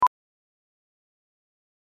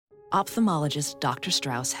Ophthalmologist Dr.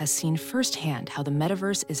 Strauss has seen firsthand how the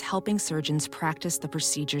metaverse is helping surgeons practice the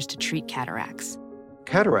procedures to treat cataracts.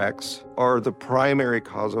 Cataracts are the primary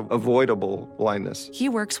cause of avoidable blindness. He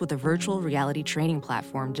works with a virtual reality training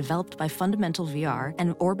platform developed by Fundamental VR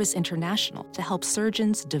and Orbis International to help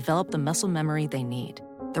surgeons develop the muscle memory they need.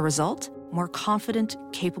 The result? More confident,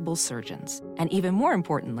 capable surgeons. And even more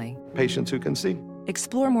importantly, patients who can see.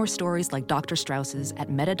 Explore more stories like Dr. Strauss's at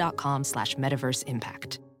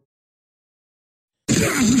meta.com/metaverseimpact.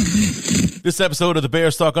 This episode of the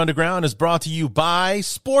Bears Talk Underground is brought to you by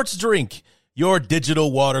Sports Drink, your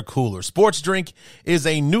digital water cooler. Sports Drink is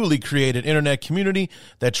a newly created internet community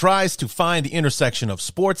that tries to find the intersection of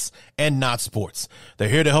sports and not sports. They're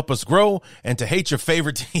here to help us grow and to hate your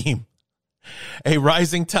favorite team. A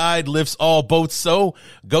rising tide lifts all boats, so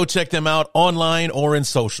go check them out online or in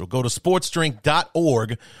social. Go to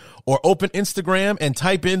sportsdrink.org or open Instagram and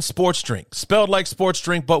type in Sports Drink, spelled like sports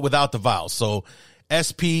drink but without the vowels. So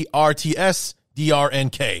SPRTSDRNK.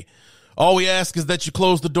 All we ask is that you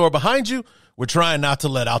close the door behind you. We're trying not to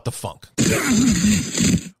let out the funk.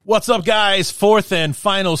 What's up, guys? Fourth and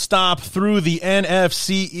final stop through the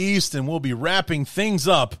NFC East, and we'll be wrapping things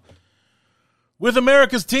up with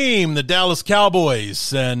America's team, the Dallas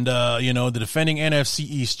Cowboys, and, the defending NFC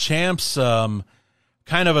East champs.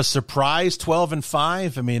 Kind of a surprise,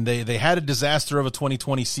 12-5. I mean, they had a disaster of a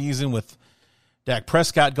 2020 season with Dak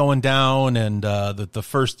Prescott going down and the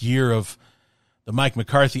first year of the Mike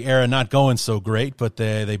McCarthy era not going so great, but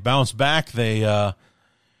they bounced back. They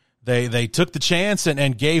took the chance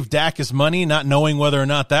and gave Dak his money, not knowing whether or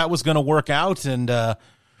not that was going to work out, and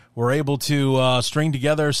were able to string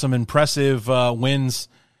together some impressive wins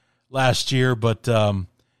last year, but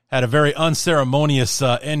had a very unceremonious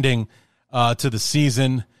ending to the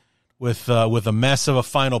season with a mess of a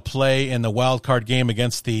final play in the wild card game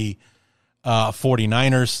against the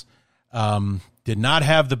 49ers. Did not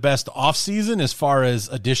have the best offseason as far as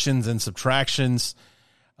additions and subtractions.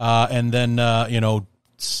 And then,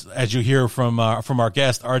 as you hear from our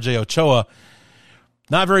guest, RJ Ochoa,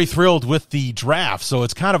 not very thrilled with the draft. So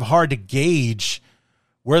it's kind of hard to gauge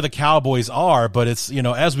where the Cowboys are. But it's,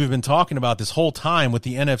 as we've been talking about this whole time with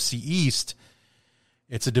the NFC East,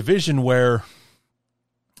 it's a division where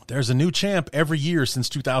there's a new champ every year since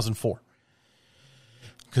 2004.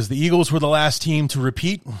 Because the Eagles were the last team to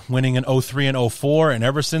repeat, winning in 03 and 04, and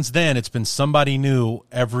ever since then, it's been somebody new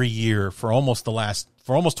every year for almost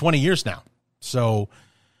 20 years now. So,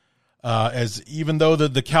 even though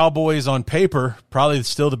the Cowboys on paper probably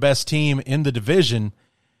still the best team in the division,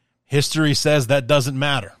 history says that doesn't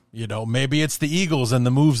matter. Maybe it's the Eagles and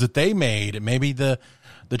the moves that they made, maybe the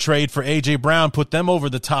trade for A.J. Brown put them over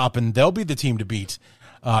the top, and they'll be the team to beat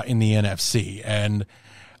in the NFC. And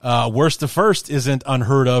worst to first isn't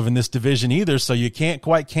unheard of in this division either, so you can't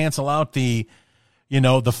quite cancel out the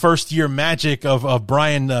first year magic of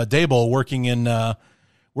Brian Daboll working in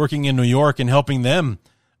New York and helping them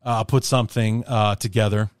put something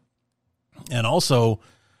together. And also,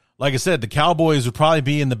 like I said, the Cowboys would probably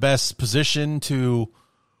be in the best position to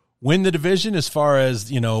win the division as far as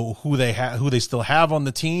who they still have on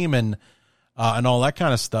the team and all that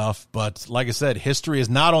kind of stuff. But like I said, history is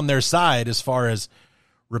not on their side as far as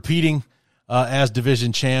repeating as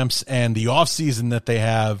division champs, and the offseason that they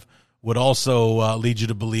have would also lead you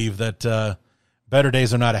to believe that better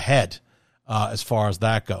days are not ahead as far as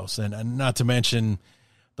that goes. And not to mention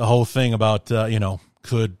the whole thing about,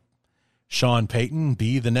 could Sean Payton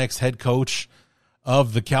be the next head coach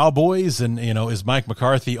of the Cowboys? And, is Mike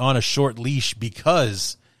McCarthy on a short leash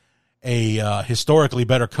because a historically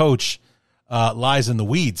better coach lies in the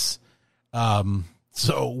weeds?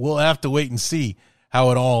 So we'll have to wait and see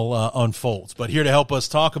how it all unfolds. But here to help us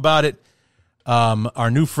talk about it, our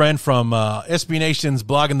new friend from SB Nation's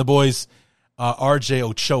Blogging the Boys, RJ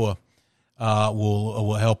Ochoa,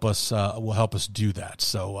 will help us do that.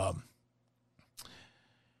 So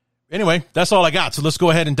anyway, that's all I got. So let's go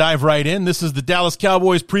ahead and dive right in. This is the Dallas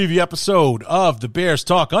Cowboys preview episode of the Bears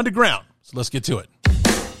Talk Underground. So let's get to it.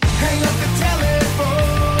 Hang up the telephone.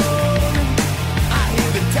 I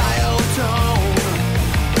hear the dial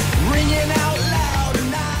tone ringing out loud.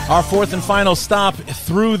 Our fourth and final stop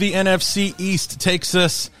through the NFC East takes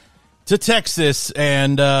us to Texas,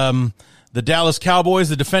 and the Dallas Cowboys,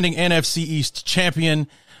 the defending NFC East champion,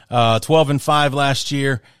 12-5 last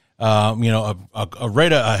year. A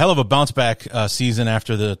hell of a bounce back season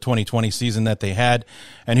after the 2020 season that they had.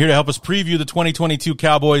 And here to help us preview the 2022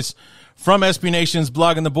 Cowboys from SB Nation's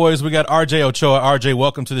Blogging the Boys, we got RJ Ochoa. RJ,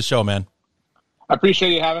 welcome to the show, man. I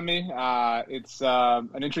appreciate you having me. It's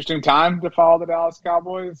an interesting time to follow the Dallas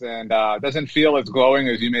Cowboys, and it doesn't feel as glowing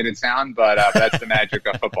as you made it sound, but that's the magic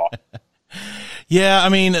of football. Yeah, I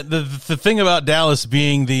mean, the thing about Dallas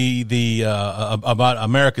being about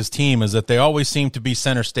America's team is that they always seem to be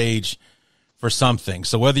center stage for something.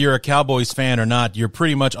 So whether you're a Cowboys fan or not, you're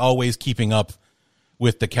pretty much always keeping up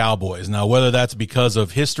with the Cowboys. Now, whether that's because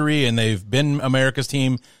of history and they've been America's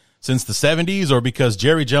team since the 70s or because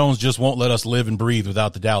Jerry Jones just won't let us live and breathe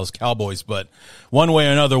without the Dallas Cowboys, but one way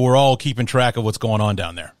or another, we're all keeping track of what's going on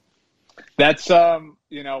down there. That's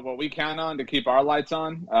what we count on to keep our lights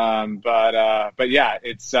on. But yeah,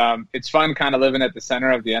 it's fun kind of living at the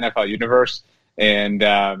center of the NFL universe. And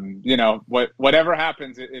whatever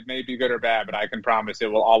happens, it may be good or bad, but I can promise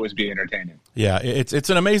it will always be entertaining. Yeah,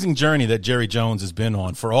 it's an amazing journey that Jerry Jones has been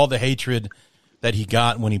on, for all the hatred that he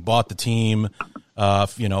got when he bought the team,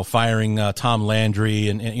 firing Tom Landry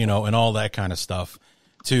and all that kind of stuff,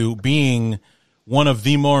 to being one of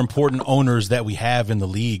the more important owners that we have in the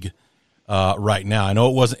league right now. I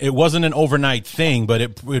know it wasn't an overnight thing, but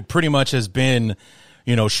it pretty much has been,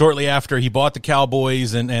 shortly after he bought the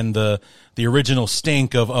Cowboys and the original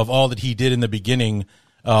stink of all that he did in the beginning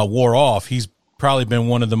wore off. He's probably been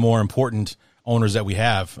one of the more important owners that we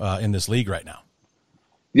have in this league right now.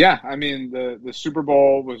 Yeah, I mean, the Super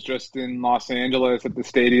Bowl was just in Los Angeles at the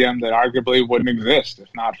stadium that arguably wouldn't exist if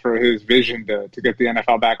not for his vision to get the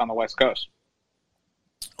NFL back on the West Coast.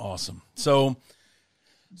 Awesome. So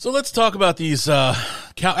let's talk about these.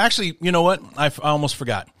 Actually, you know what? I almost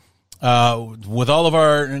forgot. With all of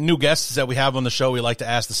our new guests that we have on the show, we like to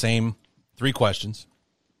ask the same 3 questions.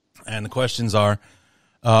 And the questions are,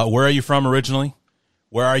 where are you from originally?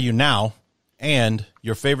 Where are you now? And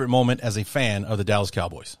your favorite moment as a fan of the Dallas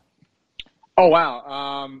Cowboys. Oh,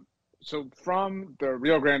 wow. So from the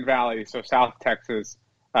Rio Grande Valley, so South Texas,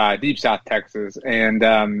 deep South Texas, and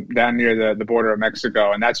down near the border of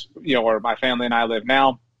Mexico. And that's, where my family and I live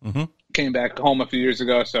now. Mm-hmm. Came back home a few years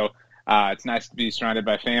ago, so it's nice to be surrounded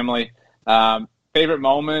by family. Favorite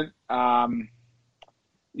moment,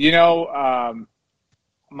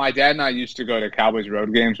 my dad and I used to go to Cowboys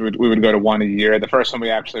road games. We would go to one a year. The first one we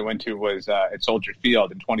actually went to was at Soldier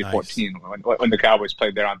Field in 2014 when the Cowboys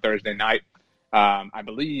played there on Thursday night. I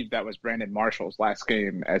believe that was Brandon Marshall's last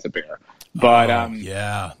game as a Bear. But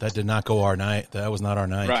that did not go our night. That was not our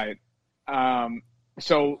night. Right.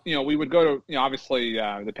 So, we would go to, obviously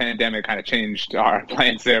the pandemic kind of changed our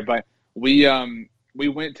plans there, but we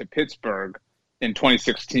went to Pittsburgh in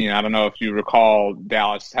 2016. I don't know if you recall,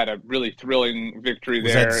 Dallas had a really thrilling victory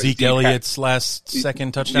there. Was that Zeke Elliott's last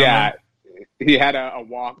second touchdown? Yeah. He had a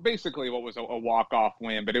walk, basically what was a walk-off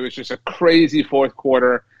win, but it was just a crazy fourth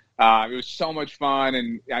quarter. It was so much fun,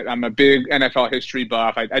 and I'm a big NFL history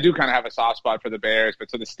buff. I do kind of have a soft spot for the Bears, but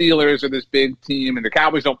so the Steelers are this big team, and the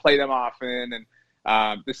Cowboys don't play them often. And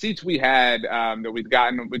the seats we had that we'd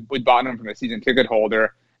bought them from a season ticket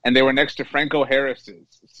holder, and they were next to Franco Harris's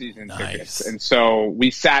season tickets. And so we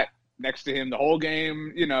sat next to him the whole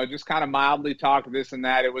game, just kind of mildly talked this and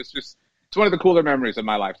that. It's one of the cooler memories of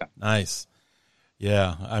my lifetime. Nice.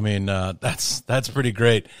 Yeah, I mean, that's pretty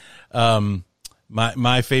great.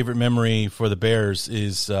 My favorite memory for the Bears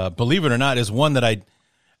is, believe it or not, is one that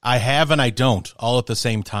I have and I don't all at the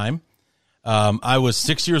same time. I was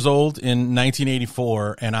 6 years old in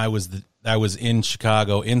 1984, and I was in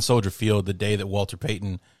Chicago in Soldier Field the day that Walter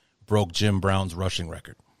Payton broke Jim Brown's rushing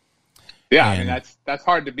record. Yeah, I mean that's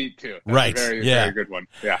hard to beat too. That's right, a very good one.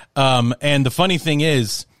 Yeah. And the funny thing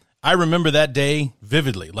is, I remember that day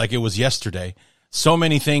vividly, like it was yesterday. So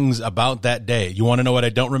many things about that day. You want to know what I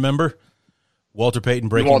don't remember? Walter Payton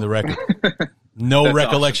breaking the record. No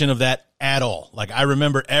recollection of that at all. Like, I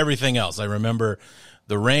remember everything else. I remember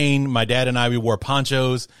the rain. My dad and we wore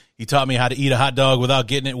ponchos. He taught me how to eat a hot dog without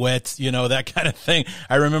getting it wet, that kind of thing.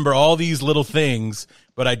 I remember all these little things,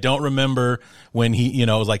 but I don't remember when he, it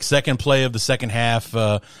was like second play of the second half,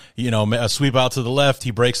 a sweep out to the left.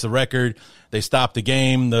 He breaks the record. They stop the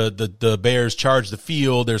game. The Bears charge the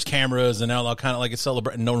field. There's cameras and all kind of like a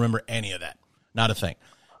celebration. Don't remember any of that. Not a thing.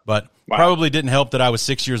 But probably didn't help that I was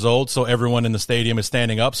 6 years old, so everyone in the stadium is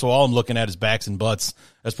standing up. So all I'm looking at is backs and butts.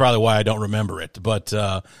 That's probably why I don't remember it. But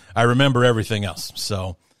I remember everything else.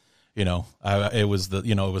 So, it was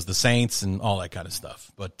the Saints and all that kind of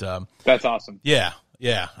stuff. But that's awesome. Yeah,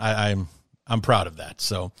 I'm proud of that.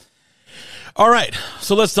 So, all right.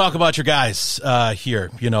 So let's talk about your guys here.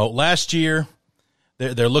 Last year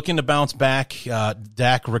they're looking to bounce back.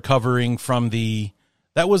 Dak recovering from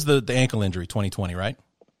that was the ankle injury, 2020, right?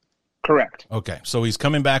 Correct. Okay, so he's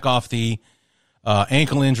coming back off the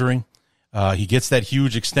ankle injury. He gets that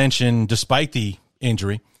huge extension despite the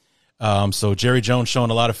injury. So Jerry Jones showing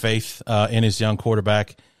a lot of faith in his young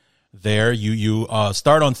quarterback there. You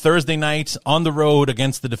start on Thursday night on the road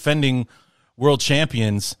against the defending world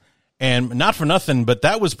champions. And not for nothing, but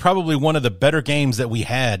that was probably one of the better games that we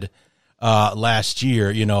had last year,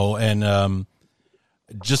 and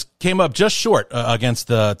just came up just short against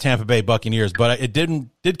the Tampa Bay Buccaneers. But it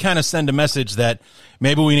did kind of send a message that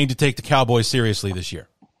maybe we need to take the Cowboys seriously this year.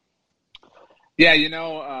 Yeah,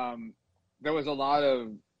 there was a lot of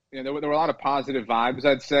there were a lot of positive vibes,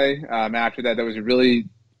 I'd say. After that, it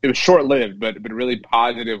was short-lived, but a really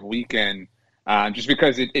positive weekend. Just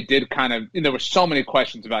because it did kind of, there were so many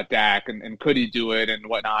questions about Dak and could he do it and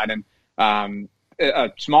whatnot. And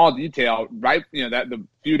a small detail, right? That the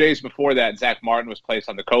few days before that, Zach Martin was placed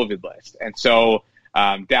on the COVID list. And so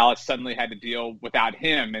Dallas suddenly had to deal without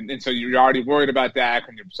him. And so you're already worried about Dak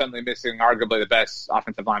and you're suddenly missing arguably the best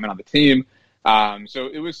offensive lineman on the team. So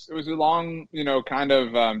it was a long, kind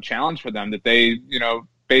of challenge for them that they,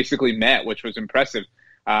 basically met, which was impressive.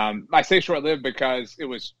 I say short-lived because it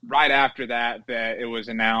was right after that it was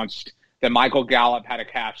announced that Michael Gallup had a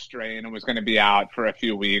calf strain and was going to be out for a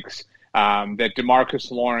few weeks, that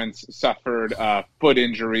DeMarcus Lawrence suffered a foot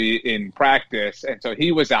injury in practice, and so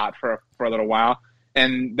he was out for a little while,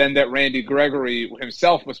 and then that Randy Gregory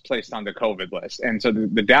himself was placed on the COVID list. And so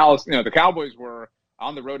the Dallas, the Cowboys were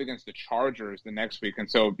on the road against the Chargers the next week. And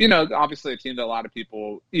so, obviously a team that a lot of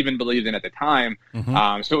people even believed in at the time.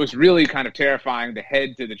 Mm-hmm. So it was really kind of terrifying to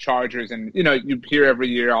head to the Chargers. And, you hear every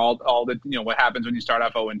year all the, what happens when you start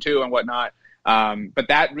off 0-2 and whatnot. But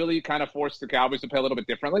that really kind of forced the Cowboys to play a little bit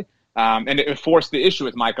differently. And it forced the issue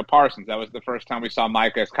with Micah Parsons. That was the first time we saw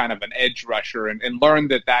Micah as kind of an edge rusher and learned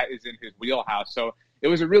that is in his wheelhouse. So it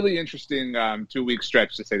was a really interesting 2-week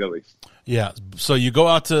stretch, to say the least. Yeah, so you go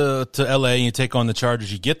out to L.A. and you take on the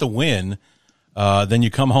Chargers. You get the win. Then you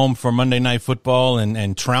come home for Monday Night Football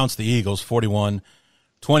and trounce the Eagles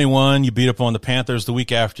 41-21. You beat up on the Panthers the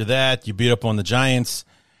week after that. You beat up on the Giants.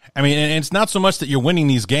 I mean, and it's not so much that you're winning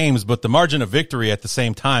these games, but the margin of victory at the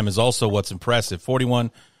same time is also what's impressive.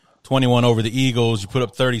 41-21 over the Eagles. You put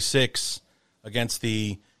up 36 against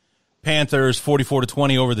the Panthers,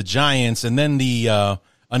 44-20 over the Giants, and then the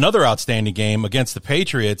another outstanding game against the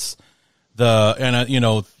Patriots.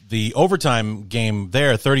 The overtime game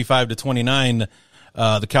there, 35-29.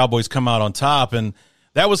 The Cowboys come out on top, and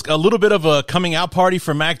that was a little bit of a coming out party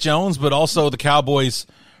for Mac Jones, but also the Cowboys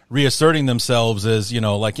reasserting themselves as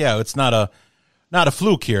it's not a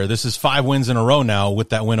fluke here. This is 5 wins in a row now with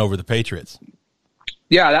that win over the Patriots.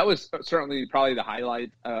 Yeah, that was certainly probably the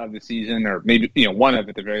highlight of the season, or maybe one of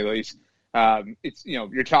at the very least. It's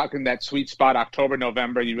you're talking that sweet spot October,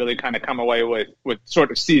 November. You really kind of come away with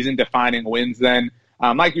sort of season defining wins. Then,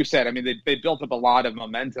 like you said, I mean they built up a lot of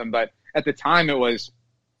momentum, but at the time it was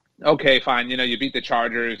okay, fine. You beat the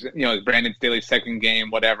Chargers. It's Brandon Staley's second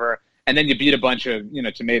game, whatever, and then you beat a bunch of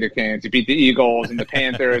tomato cans. You beat the Eagles and the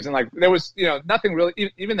Panthers, and there was nothing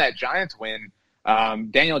really. Even that Giants win.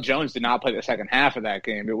 Daniel Jones did not play the second half of that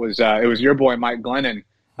game. It was your boy Mike Glennon.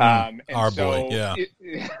 Boy, yeah.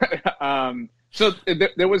 So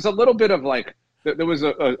there was a little bit of there was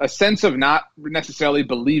a sense of not necessarily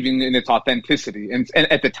believing in its authenticity. And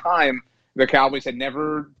at the time, the Cowboys had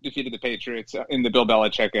never defeated the Patriots in the Bill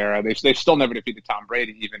Belichick era. They still never defeated Tom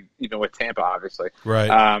Brady, even with Tampa, obviously.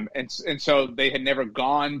 Right. And so they had never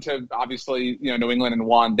gone to obviously New England and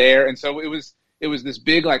won there. And so it was this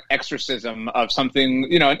big exorcism of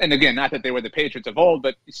something, and again, not that they were the Patriots of old,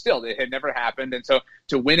 but still it had never happened. And so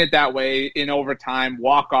to win it that way in overtime,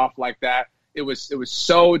 walk off like that, it was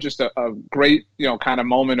so just a great, kind of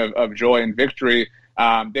moment of joy and victory.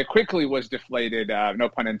 That quickly was deflated, no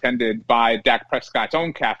pun intended, by Dak Prescott's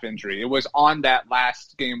own calf injury. It was on that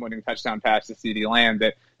last game-winning touchdown pass to CeeDee Lamb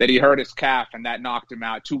that he hurt his calf, and that knocked him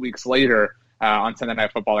out 2 weeks later on Sunday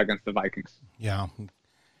Night Football against the Vikings. Yeah.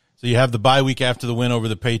 So you have the bye week after the win over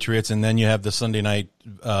the Patriots, and then you have the Sunday night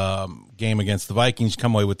game against the Vikings. You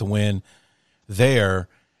come away with the win there.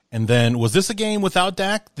 And then was this a game without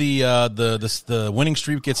Dak? The winning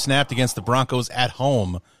streak gets snapped against the Broncos at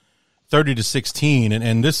home, 30-16,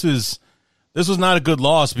 and this was not a good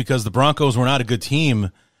loss because the Broncos were not a good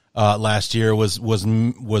team last year. Was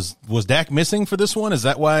Dak missing for this one? Is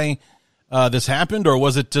that why this happened, or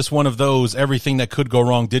was it just one of those everything that could go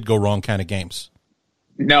wrong did go wrong kind of games?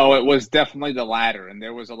 No, it was definitely the latter, and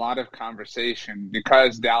there was a lot of conversation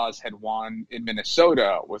because Dallas had won in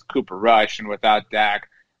Minnesota with Cooper Rush and without Dak.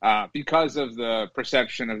 Because of the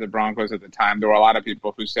perception of the Broncos at the time, there were a lot of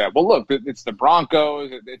people who said, well, look, it's the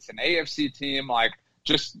Broncos, it's an AFC team,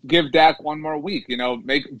 just give Dak one more week,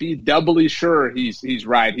 be doubly sure he's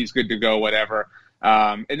right, he's good to go, whatever.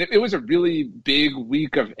 And it was a really big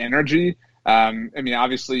week of energy. I mean,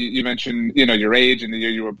 obviously, you mentioned, your age and the year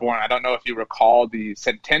you were born. I don't know if you recall the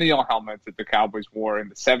Centennial helmets that the Cowboys wore in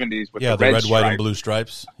the 70s with the red, white, and blue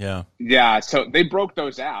stripes. Yeah. Yeah, so they broke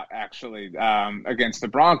those out, actually, against the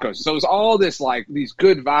Broncos. So it was all this, these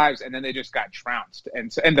good vibes, and then they just got trounced.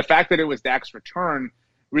 And the fact that it was Dak's return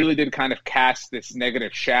really did kind of cast this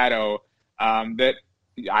negative shadow that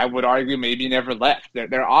I would argue maybe never left.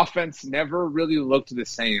 Their offense never really looked the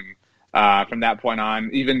same from that point on,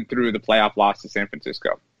 even through the playoff loss to San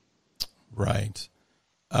Francisco. Right.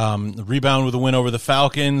 The rebound with a win over the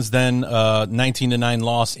Falcons, then 19-9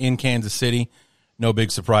 loss in Kansas City. No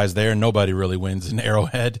big surprise there. Nobody really wins in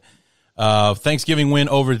Arrowhead. Thanksgiving win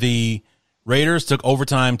over the Raiders. Took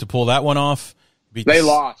overtime to pull that one off. They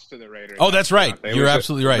lost to the Raiders. Oh, that's right. You're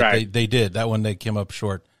absolutely right. They did. That one they came up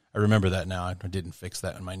short. I remember that now. I didn't fix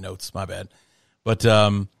that in my notes. My bad. But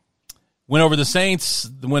went over the Saints,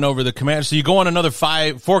 went over the Commanders. So you go on another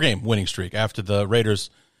 4-game winning streak after the Raiders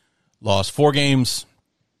lost 4 games,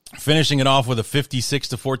 finishing it off with a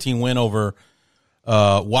 56-14 win over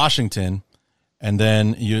Washington. And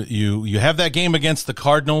then you have that game against the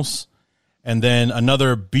Cardinals, and then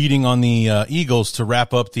another beating on the Eagles to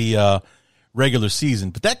wrap up the regular season.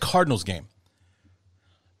 But that Cardinals game,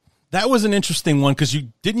 that was an interesting one because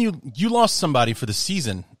you lost somebody for the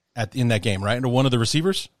season in that game, right? Or one of the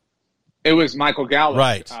receivers? It was Michael Gallup.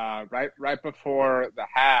 Right. Right before the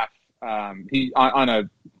half, he on a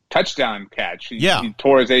touchdown catch. He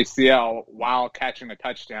tore his ACL while catching a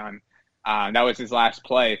touchdown. That was his last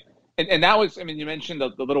play. And that was, I mean, you mentioned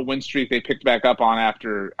the little win streak they picked back up on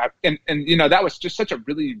after. And that was just such a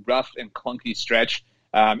really rough and clunky stretch.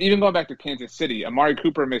 Even going back to Kansas City, Amari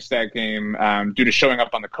Cooper missed that game due to showing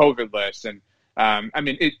up on the COVID list. And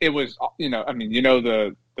it was,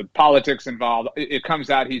 the politics involved. It comes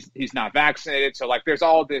out he's not vaccinated. So there's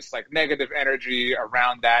all this negative energy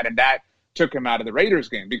around that. And that took him out of the Raiders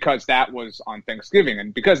game because that was on Thanksgiving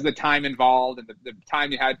and because of the time involved and the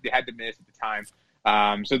time you had to miss at the time.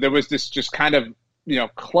 So there was this just kind of,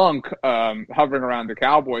 clunk hovering around the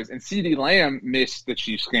Cowboys, and CeeDee Lamb missed the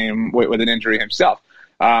Chiefs game with an injury himself.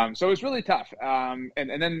 So it was really tough. And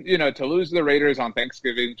then, to lose to the Raiders on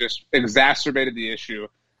Thanksgiving just exacerbated the issue.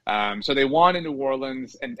 So they won in New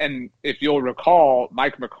Orleans. And if you'll recall,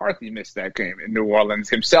 Mike McCarthy missed that game in New Orleans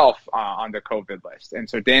himself on the COVID list. And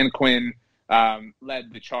so Dan Quinn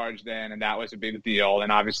led the charge then, and that was a big deal.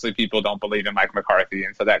 And obviously people don't believe in Mike McCarthy.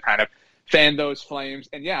 And so that kind of fanned those flames.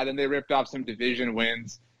 And then they ripped off some division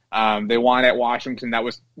wins. They won at Washington. That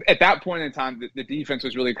was, at that point in time, the defense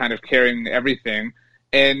was really kind of carrying everything.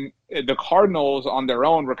 And the Cardinals on their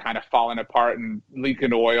own were kind of falling apart and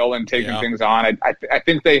leaking oil and taking things on. I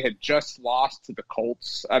think they had just lost to the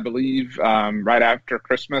Colts, I believe, right after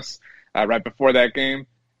Christmas, right before that game.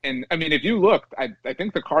 And, if you look, I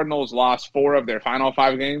think the Cardinals lost 4 of their final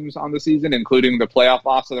 5 games on the season, including the playoff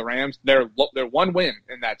loss to the Rams. Their one win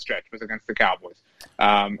in that stretch was against the Cowboys.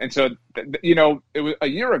 And so, it was a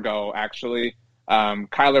year ago, actually,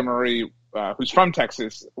 Kyler Murray, who's from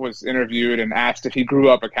Texas, was interviewed and asked if he grew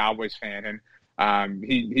up a Cowboys fan. And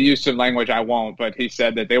he used some language I won't, but he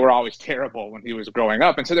said that they were always terrible when he was growing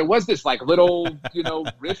up. And so there was this little,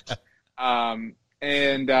 rift. And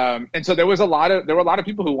so there were a lot of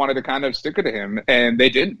people who wanted to kind of stick it to him, and they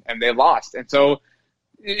didn't, and they lost. And so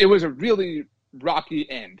it was a really rocky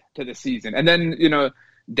end to the season. And then,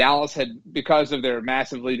 Dallas had, because of their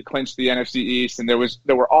massive lead, clinched the NFC East, and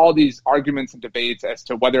there were all these arguments and debates as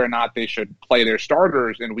to whether or not they should play their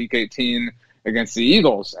starters in Week 18 against the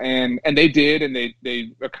Eagles, and they did, and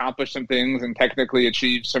they accomplished some things and technically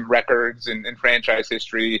achieved some records in franchise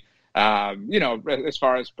history, as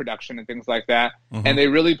far as production and things like that, and they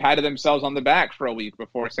really patted themselves on the back for a week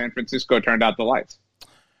before San Francisco turned out the lights.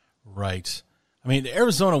 Right.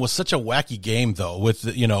 Arizona was such a wacky game, though, with,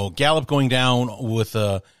 Gallup going down with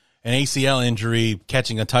an ACL injury,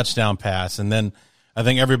 catching a touchdown pass. And then I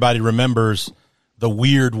think everybody remembers the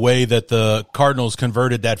weird way that the Cardinals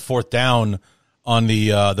converted that 4th down on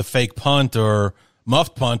the fake punt or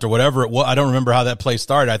muffed punt or whatever it was. I don't remember how that play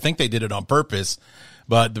started. I think they did it on purpose.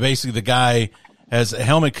 But basically the guy has a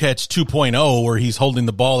helmet catch 2.0 where he's holding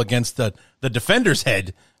the ball against the defender's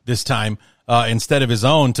head this time. Instead of his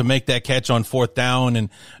own, to make that catch on 4th down. And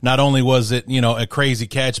not only was it, a crazy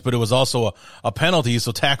catch, but it was also a penalty.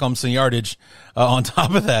 So tackle him some yardage on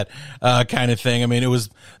top of that kind of thing. It was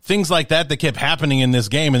things like that kept happening in this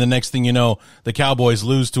game. And the next thing you know, the Cowboys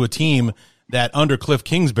lose to a team that under Cliff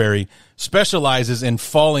Kingsbury specializes in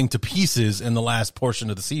falling to pieces in the last portion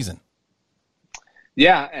of the season.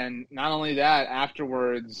 Yeah, and not only that,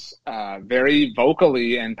 afterwards, very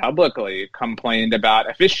vocally and publicly complained about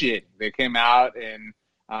officiating. They came out and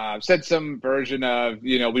said some version of,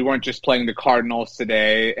 we weren't just playing the Cardinals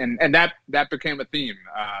today, and that became a theme.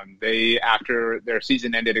 They, after their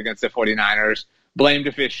season ended against the 49ers, blamed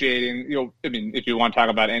officiating. If you want to talk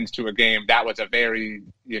about ends to a game, that was a very,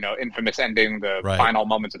 infamous ending, the final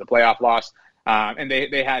moments of the playoff loss. And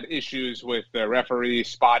they had issues with the referee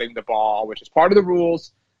spotting the ball, which is part of the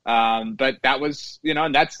rules. But that was,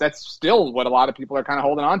 and that's still what a lot of people are kind of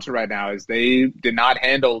holding on to right now, is they did not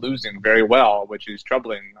handle losing very well, which is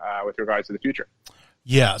troubling with regards to the future.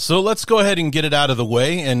 Yeah, so let's go ahead and get it out of the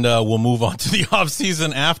way, and we'll move on to the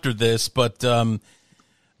offseason after this. But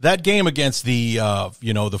that game against the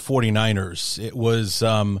 49ers, it was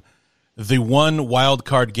the one wild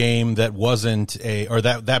card game that wasn't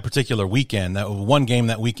that particular weekend, that one game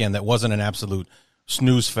that weekend that wasn't an absolute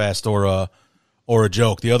snooze fest or a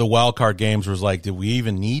joke. The other wild card games was like, did we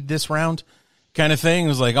even need this round kind of thing? It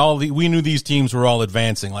was like we knew these teams were all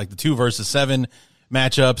advancing, like the 2 versus 7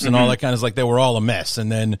 matchups and all that kind of, like, they were all a mess.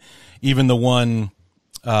 And then even the one,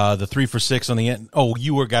 the 3 for 6 on the end. Oh,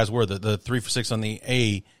 guys were the 3 for 6 on the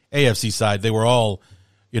AFC side. They were all,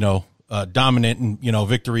 dominant and,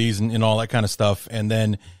 victories and all that kind of stuff. And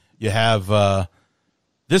then you have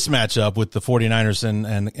this matchup with the 49ers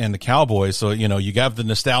and the Cowboys. So, you got the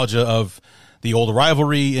nostalgia of the old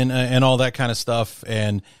rivalry and all that kind of stuff.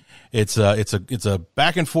 And it's a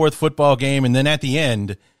back and forth football game. And then at the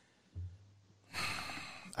end,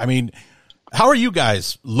 I mean, how are you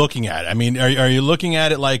guys looking at it? I mean, are you looking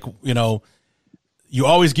at it like, you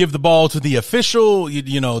always give the ball to the official,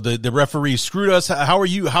 the referee screwed us? How are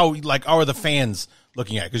the fans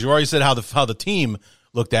looking at it? Because you already said how the team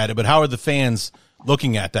looked at it, but how are the fans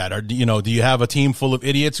looking at that? Or, do you have a team full of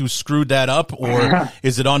idiots who screwed that up? Or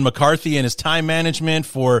is it on McCarthy and his time management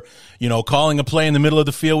for, calling a play in the middle of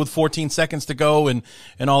the field with 14 seconds to go and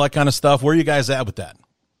all that kind of stuff? Where are you guys at with that?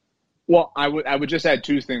 Well, I would just add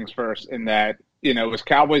two things first, in that, it was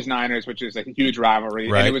Cowboys-Niners, which is a huge rivalry,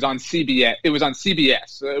 right. And it was on CBS.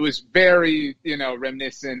 So it was very,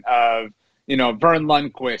 reminiscent of, Vern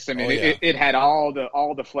Lundquist. I mean, it had all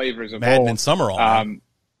the flavors of Madden and Summerall.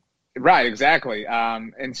 Right, exactly.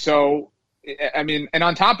 And so, I mean, and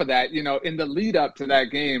on top of that, in the lead up to that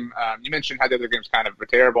game, you mentioned how the other games kind of were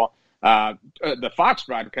terrible. The Fox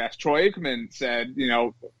broadcast, Troy Aikman said,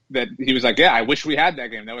 that he was like, yeah, I wish we had that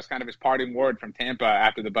game. That was kind of his parting word from Tampa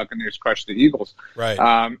after the Buccaneers crushed the Eagles. Right.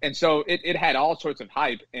 And so it had all sorts of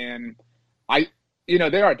hype. And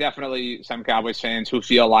there are definitely some Cowboys fans who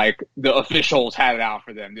feel like the officials had it out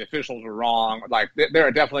for them. The officials were wrong. Like, there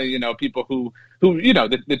are definitely, people who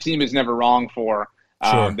the team is never wrong for,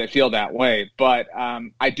 sure, that feel that way. But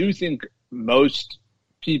I do think most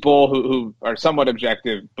people who are somewhat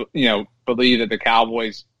objective, believe that the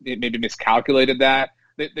Cowboys maybe miscalculated that.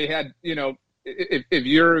 They had, if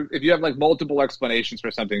you have like multiple explanations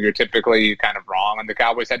for something, you're typically kind of wrong. And the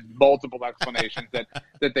Cowboys had multiple explanations that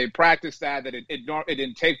they practiced that it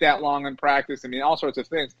didn't take that long in practice. I mean, all sorts of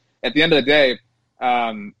things. At the end of the day,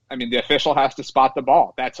 the official has to spot the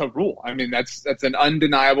ball. That's a rule. I mean, that's an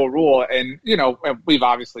undeniable rule. And, we've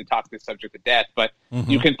obviously talked this subject to death, but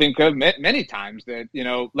you can think of many times that,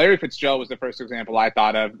 Larry Fitzgerald was the first example I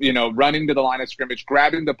thought of, running to the line of scrimmage,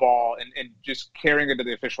 grabbing the ball and just carrying it to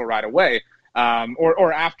the official right away.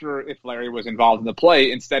 Or after, if Larry was involved in the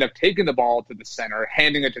play, instead of taking the ball to the center,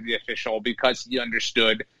 handing it to the official because he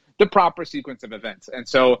understood the proper sequence of events. And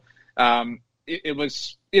so it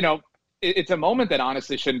was, it's a moment that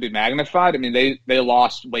honestly shouldn't be magnified. I mean, they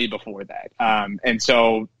lost way before that. And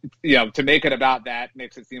so, to make it about that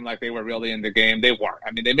makes it seem like they were really in the game. They weren't.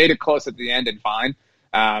 I mean, they made it close at the end and fine.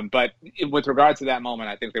 But with regards to that moment,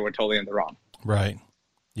 I think they were totally in the wrong. Right.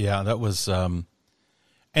 Yeah, that was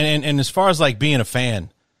and as far as like being a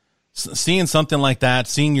fan, seeing something like that,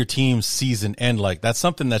 seeing your team's season end, like that's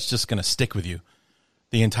something that's just going to stick with you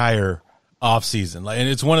the entire offseason. And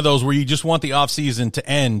it's one of those where you just want the offseason to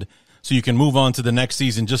end so you can move on to the next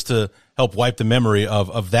season, just to help wipe the memory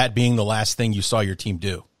of that being the last thing you saw your team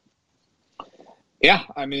do. Yeah,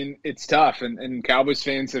 I mean, it's tough. And Cowboys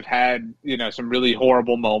fans have had, some really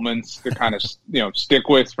horrible moments to kind of, stick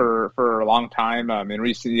with for a long time in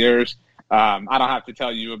recent years. I don't have to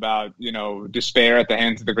tell you about, despair at the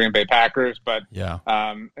hands of the Green Bay Packers, but yeah.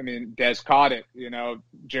 Dez caught it,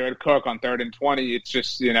 Jared Cook on 3rd and 20. It's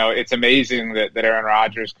just, it's amazing that Aaron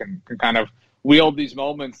Rodgers can kind of wield these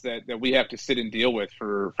moments that we have to sit and deal with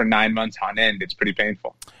for 9 months on end. It's pretty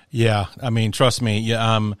painful. Yeah. I mean, trust me.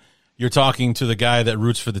 You're talking to the guy that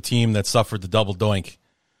roots for the team that suffered the double doink.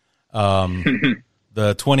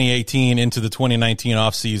 the 2018 into the 2019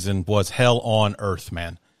 offseason was hell on earth,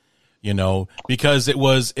 man. You know, because it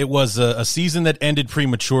was a season that ended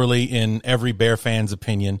prematurely in every Bear fan's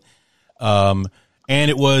opinion. And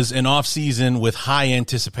it was an offseason with high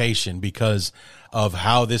anticipation because of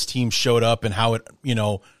how this team showed up and how it, you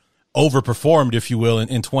know, overperformed, if you will,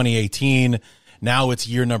 in 2018. Now it's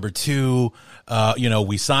year number 2. You know,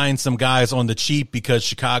 we signed some guys on the cheap because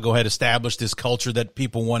Chicago had established this culture that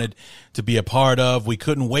people wanted to be a part of. We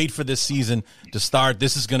couldn't wait for this season to start.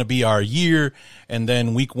 This is going to be our year. And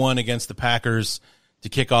then week 1 against the Packers to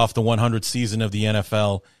kick off the 100th season of the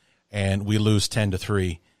NFL, and we lose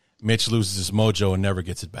 10-3. Mitch loses his mojo and never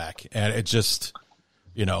gets it back. And it just,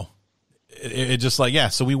 you know, it just like, yeah,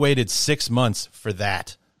 so we waited 6 months for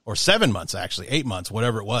that, or 7 months, actually, 8 months,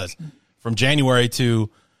 whatever it was. From January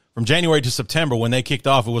to September, when they kicked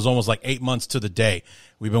off, it was almost like 8 months to the day.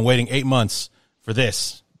 We've been waiting 8 months for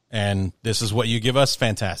this, and this is what you give us?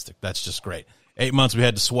 Fantastic. That's just great. 8 months we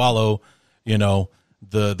had to swallow, you know,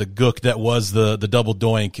 the gook that was the double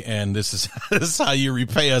doink, and this is how you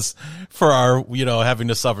repay us for our, you know, having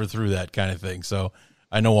to suffer through that kind of thing. So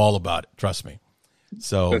I know all about it. Trust me.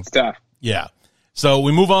 So Good stuff. Yeah. So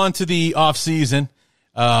we move on to the off season.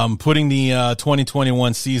 Putting the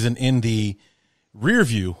 2021 season in the rear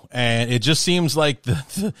view, and it just seems like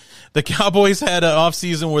the Cowboys had an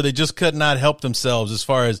offseason where they just could not help themselves as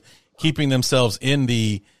far as keeping themselves in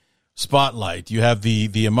the spotlight. You have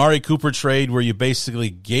the Amari Cooper trade where you basically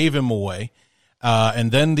gave him away,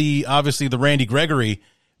 and then obviously the Randy Gregory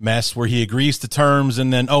mess where he agrees to terms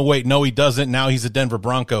and then, oh, wait, no, he doesn't. Now he's a Denver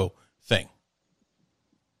Bronco thing.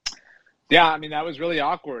 Yeah, I mean, that was really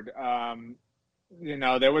awkward. You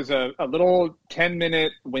know, there was a little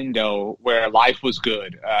 10-minute window where life was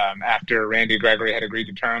good after Randy Gregory had agreed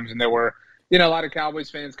to terms. And there were, you know, a lot of Cowboys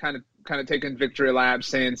fans kind of taking victory laps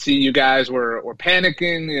saying, see, you guys were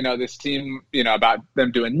panicking, you know, this team, you know, about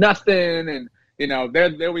them doing nothing. And, you know,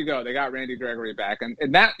 there we go. They got Randy Gregory back.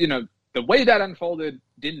 And that, you know, the way that unfolded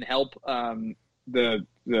didn't help the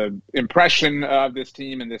impression of this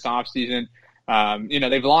team in this offseason. You know,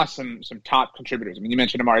 they've lost some top contributors. I mean, you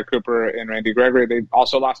mentioned Amari Cooper and Randy Gregory. They've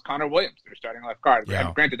also lost Connor Williams, their starting left guard. Yeah.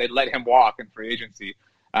 Granted, they let him walk in free agency.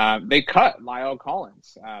 They cut Lyle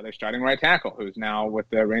Collins, their starting right tackle, who's now with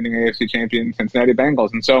the reigning AFC champion Cincinnati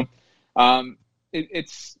Bengals. And so I'm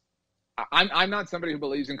not somebody who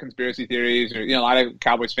believes in conspiracy theories, or, you know, a lot of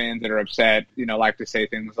Cowboys fans that are upset, you know, like to say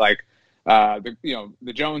things like,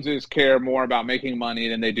 the Joneses care more about making money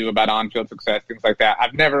than they do about on-field success, things like that.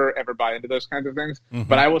 I've never, ever bought into those kinds of things. Mm-hmm.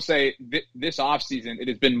 But I will say this offseason, it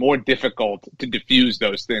has been more difficult to diffuse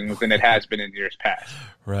those things than it has been in years past.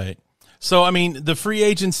 Right. So, I mean, the free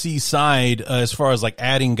agency side, as far as like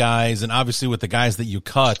adding guys, and obviously with the guys that you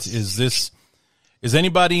cut, is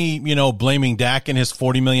anybody, you know, blaming Dak and his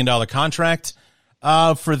 $40 million contract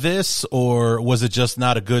for this, or was it just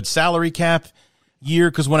not a good salary cap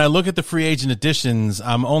year? Because when I look at the free agent additions,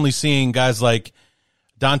 I'm only seeing guys like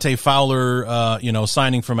Dante Fowler, you know,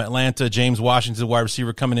 signing from Atlanta, James Washington, wide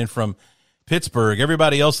receiver, coming in from Pittsburgh.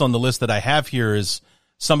 Everybody else on the list that I have here is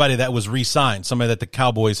somebody that was re-signed, somebody that the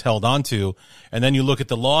Cowboys held on to. And then you look at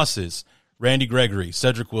the losses: Randy Gregory,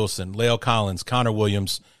 Cedric Wilson, Leo Collins, Connor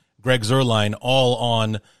Williams, Greg Zuerlein, all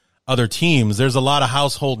on other teams. There's a lot of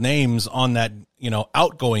household names on that, you know,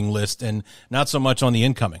 outgoing list, and not so much on the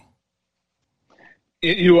incoming.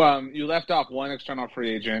 You left off one external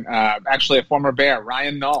free agent, actually a former Bear,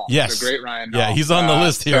 Ryan Nall. Yes, the great Ryan Nall. Yeah, he's on the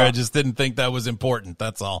list here. So, I just didn't think that was important.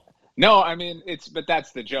 That's all. No, I mean but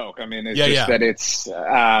that's the joke. I mean, it's that it's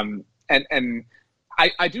and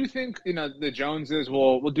I do think, you know, the Joneses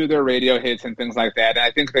will do their radio hits and things like that, and I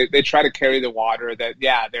think they try to carry the water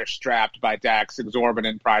that they're strapped by Dak's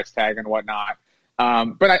exorbitant price tag and whatnot.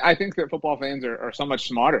 But I think that football fans are so much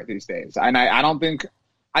smarter these days, and I don't think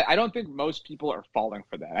most people are falling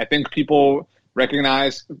for that. I think people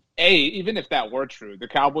recognize, even if that were true, the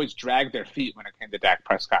Cowboys dragged their feet when it came to Dak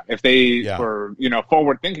Prescott. If they were, you know,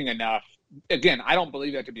 forward-thinking enough, again, I don't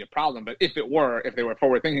believe that to be a problem, but if they were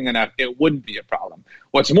forward-thinking enough, it wouldn't be a problem.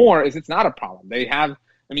 What's more is it's not a problem. They have,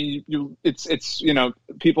 I mean, it's you know,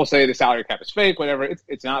 people say the salary cap is fake, whatever.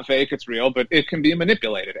 It's not fake, it's real, but it can be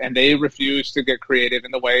manipulated, and they refuse to get creative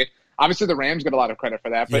in the way. Obviously, the Rams get a lot of credit for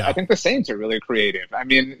that, but I think the Saints are really creative. I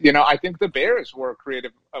mean, you know, I think the Bears were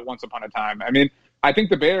creative once upon a time. I mean, I think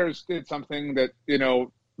the Bears did something that, you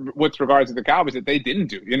know, with regards to the Cowboys, that they didn't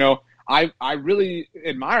do. You know, I really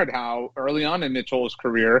admired how early on in Mitchell's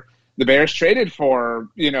career, the Bears traded for,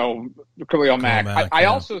 you know, Khalil Mack. I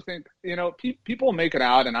also think, you know, people make it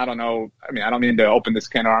out, and I don't know, I mean, I don't mean to open this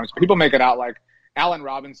can of worms, but people make it out like, Allen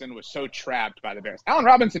Robinson was so trapped by the Bears. Allen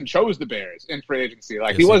Robinson chose the Bears in free agency.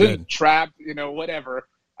 Like, Yes, he he wasn't did. trapped, whatever.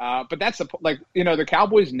 But that's the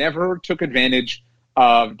Cowboys never took advantage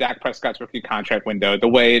of Dak Prescott's rookie contract window the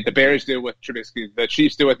way the Bears did with Trubisky, the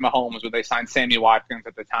Chiefs did with Mahomes when they signed Sammy Watkins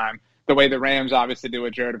at the time, the way the Rams obviously did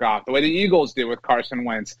with Jared Goff, the way the Eagles did with Carson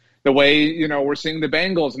Wentz, the way, we're seeing the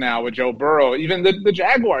Bengals now with Joe Burrow. Even the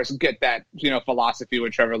Jaguars get that, philosophy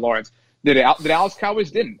with Trevor Lawrence. The Dallas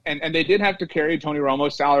Cowboys didn't. And they did have to carry Tony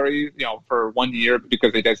Romo's salary, for 1 year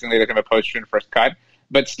because they designated him a post-June first cut.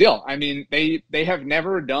 But still, I mean, they have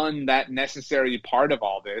never done that necessary part of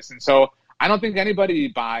all this. And so I don't think anybody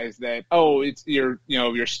buys that,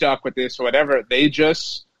 you're stuck with this or whatever. They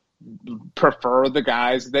just prefer the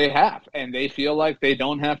guys they have, and they feel like they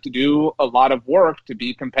don't have to do a lot of work to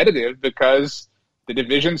be competitive because the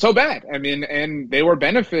division's so bad. I mean, and they were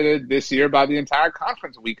benefited this year by the entire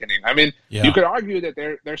conference weakening. I mean, You could argue that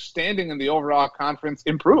their standing in the overall conference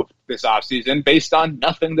improved this offseason based on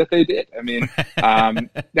nothing that they did. I mean,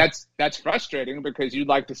 that's frustrating because you'd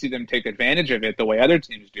like to see them take advantage of it the way other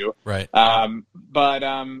teams do. Right. But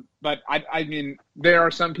I mean, there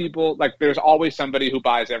are some people, like, there's always somebody who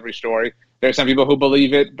buys every story. There's some people who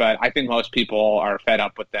believe it, but I think most people are fed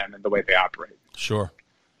up with them and the way they operate. Sure.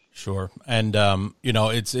 And,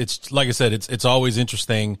 it's like I said, it's always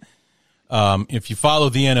interesting. If you follow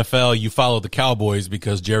the NFL, you follow the Cowboys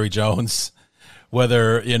because Jerry Jones,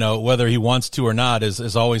 whether he wants to or not,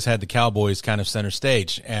 has always had the Cowboys kind of center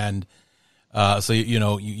stage. And, so,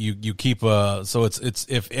 you keep, so it's,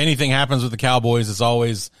 if anything happens with the Cowboys, it's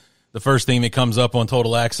always the first thing that comes up on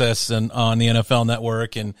Total Access and on the NFL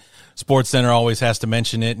Network, and SportsCenter always has to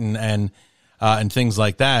mention it and things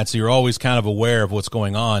like that. So you're always kind of aware of what's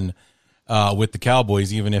going on with the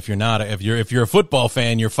Cowboys, even if you're not. If you're a football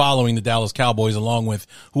fan, you're following the Dallas Cowboys along with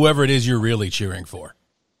whoever it is you're really cheering for.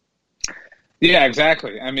 Yeah,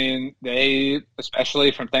 exactly. I mean, they,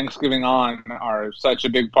 especially from Thanksgiving on, are such a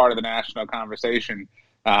big part of the national conversation.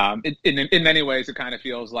 In many ways, it kind of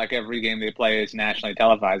feels like every game they play is nationally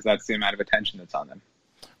televised. That's the amount of attention that's on them.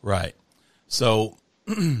 Right. So,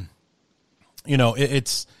 it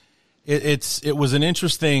was an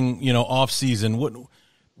interesting, off season.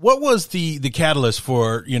 What was the catalyst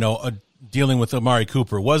for, dealing with Amari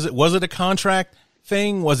Cooper? Was it a contract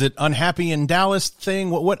thing? Was it unhappy in Dallas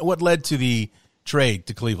thing? What led to the trade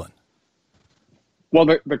to Cleveland? Well,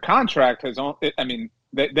 the contract has,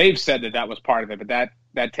 they've said that was part of it, but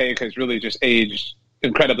that take has really just aged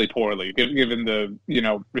incredibly poorly given the,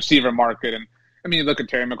 receiver market. And I mean, look at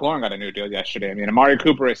Terry McLaurin got a new deal yesterday. I mean, Amari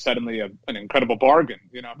Cooper is suddenly an incredible bargain,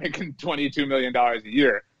 making $22 million a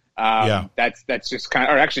year. That's just kind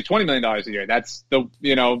of, or actually $20 million a year. That's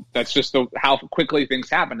that's just how quickly things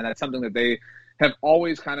happen. And that's something that they have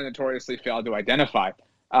always kind of notoriously failed to identify.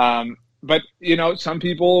 But, some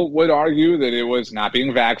people would argue that it was not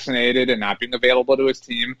being vaccinated and not being available to his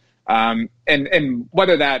team. And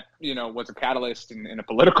whether that, was a catalyst in a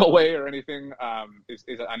political way or anything is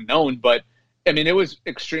unknown. But, I mean, it was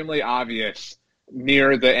extremely obvious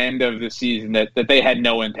near the end of the season that they had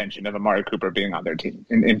no intention of Amari Cooper being on their team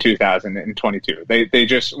in 2022. They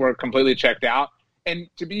just were completely checked out. And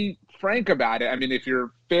to be frank about it, I mean, if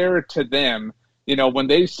you're fair to them, when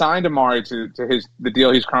they signed Amari to the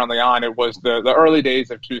deal he's currently on, it was the early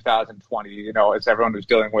days of 2020, as everyone was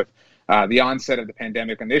dealing with the onset of the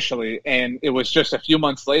pandemic initially. And it was just a few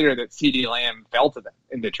months later that CeeDee Lamb fell to them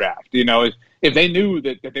in the draft. If they knew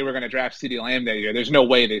that they were going to draft CeeDee Lamb that year, there's no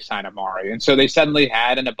way they signed Amari. And so they suddenly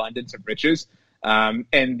had an abundance of riches,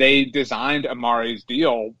 and they designed Amari's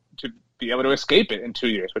deal to be able to escape it in 2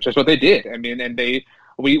 years, which is what they did. I mean, and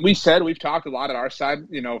we've talked a lot at our side,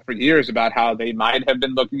 for years about how they might have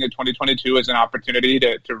been looking at 2022 as an opportunity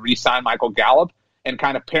to re-sign Michael Gallup and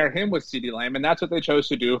kind of pair him with CeeDee Lamb. And that's what they chose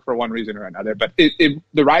to do for one reason or another. But the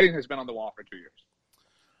writing has been on the wall for 2 years.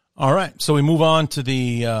 All right. So we move on to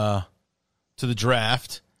the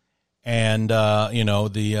draft, and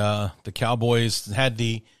the Cowboys had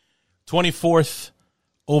the 24th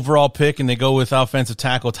overall pick, and they go with offensive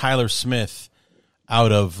tackle Tyler Smith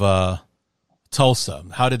out of Tulsa.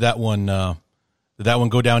 How did that one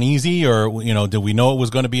go down easy, or did we know it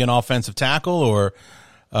was going to be an offensive tackle, or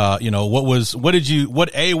what did you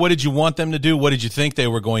want them to do? What did you think they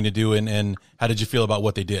were going to do, and how did you feel about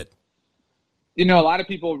what they did? A lot of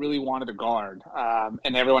people really wanted a guard,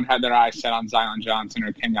 and everyone had their eyes set on Zion Johnson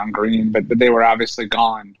or Kenyon Green, but they were obviously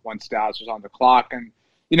gone once Dallas was on the clock. And,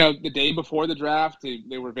 the day before the draft,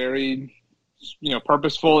 they were very,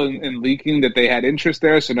 purposeful in leaking that they had interest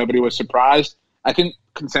there, so nobody was surprised. I think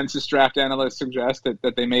consensus draft analysts suggest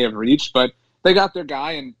that they may have reached, but they got their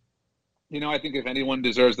guy. And, I think if anyone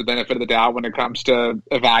deserves the benefit of the doubt when it comes to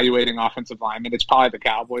evaluating offensive linemen, it's probably the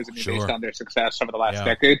Cowboys. I mean, Sure. based on their success over the last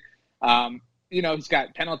decade. He's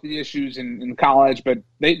got penalty issues in college, but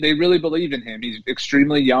they really believe in him. He's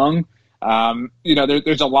extremely young.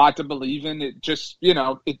 There's a lot to believe in. It just,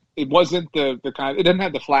 it wasn't the kind of, it didn't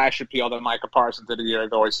have the flash appeal that Micah Parsons did a year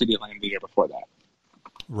ago or CeeDee Lamb the year before that.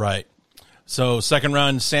 Right. So second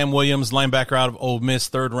round, Sam Williams, linebacker out of Ole Miss.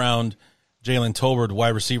 Third round, Jalen Tolbert,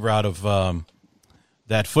 wide receiver out of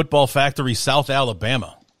that football factory, South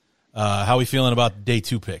Alabama. How are we feeling about day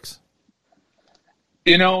 2 picks?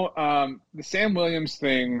 The Sam Williams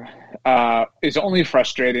thing is only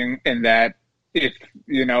frustrating in that if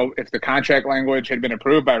the contract language had been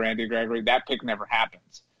approved by Randy Gregory, that pick never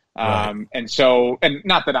happens. Right. And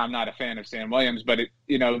not that I'm not a fan of Sam Williams, but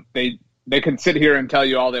they can sit here and tell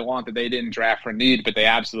you all they want that they didn't draft for need, but they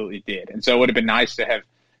absolutely did. And so it would have been nice to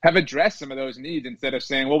have addressed some of those needs instead of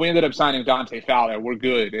saying, well, we ended up signing Dante Fowler. We're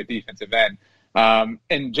good at defensive end. And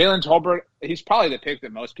Jalen Tolbert, he's probably the pick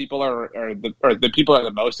that most people are the people are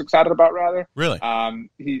the most excited about, rather. Really?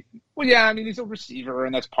 He's a receiver,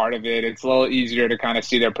 and that's part of it. It's a little easier to kind of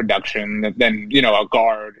see their production than a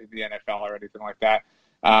guard in the NFL or anything like that.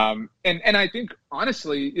 And I think,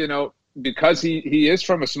 honestly, because he is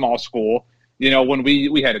from a small school, when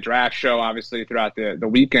we had a draft show, obviously, throughout the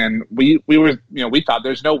weekend, we thought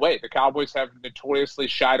there's no way. The Cowboys have notoriously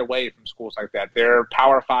shied away from schools like that. They're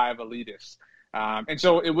Power 5 elitists. And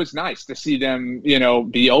so it was nice to see them,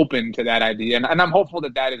 be open to that idea. And I'm hopeful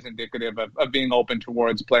that is indicative of being open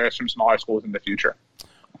towards players from smaller schools in the future.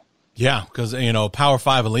 Yeah, because, Power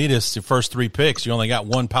 5 elitists, your first 3 picks, you only got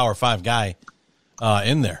one Power 5 guy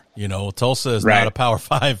in there. Tulsa is not a Power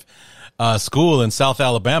 5 school in South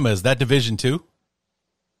Alabama. Is that Division II?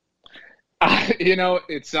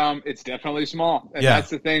 It's definitely small. And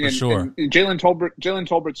that's the thing. And Jalen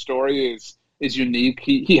Tolbert's story is unique.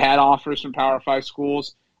 He had offers from Power 5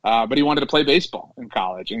 schools, but he wanted to play baseball in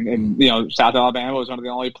college. And South Alabama was one of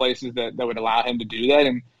the only places that would allow him to do that.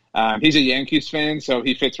 And he's a Yankees fan, so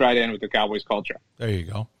he fits right in with the Cowboys culture. There you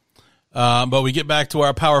go. But we get back to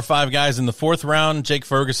our Power 5 guys in the 4th round. Jake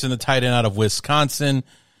Ferguson, the tight end out of Wisconsin.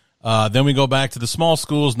 Then we go back to the small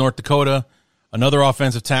schools, North Dakota. Another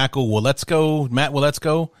offensive tackle, Matt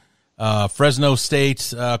Willetsko. Fresno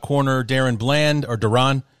State corner, Deron Bland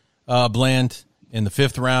in the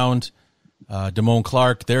 5th round. Damone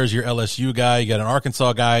Clark, there's your LSU guy. You got an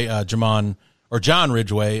Arkansas guy, John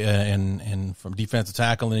Ridgway, and from defensive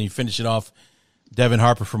tackle, and then you finish it off, Devin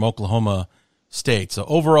Harper from Oklahoma State. So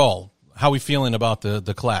overall, how are we feeling about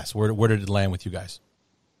the class? Where did it land with you guys?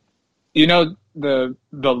 The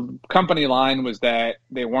company line was that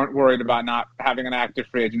they weren't worried about not having an active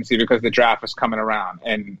free agency because the draft was coming around.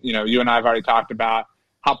 And, you and I have already talked about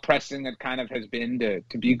how pressing it kind of has been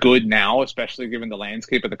to be good now, especially given the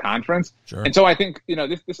landscape of the conference. Sure. And so I think,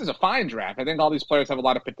 this is a fine draft. I think all these players have a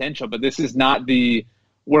lot of potential, but this is not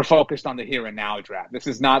we're focused on the here and now draft. This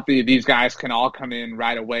is not these guys can all come in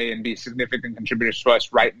right away and be significant contributors to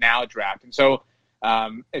us right now draft. And so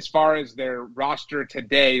as far as their roster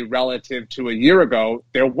today relative to a year ago,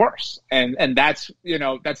 they're worse. And that's,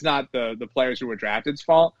 that's not the players who were drafted's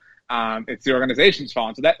fault. It's the organization's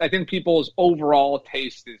fault. So that, I think people's overall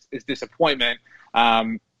taste is disappointment.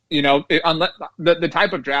 Unless the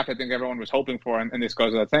type of draft I think everyone was hoping for, and this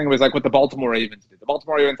goes without saying, was like what the Baltimore Ravens did. The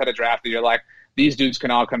Baltimore Ravens had a draft that you're like, these dudes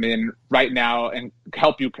can all come in right now and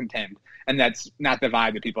help you contend. And that's not the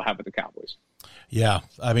vibe that people have with the Cowboys. Yeah.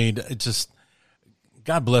 I mean, it's just,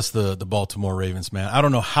 God bless the Baltimore Ravens, man. I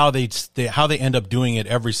don't know how they end up doing it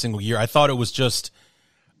every single year. I thought it was just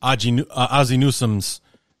Ozzie Newsome's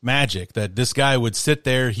magic that this guy would sit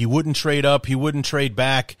there. He wouldn't trade up. He wouldn't trade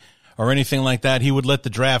back or anything like that. He would let the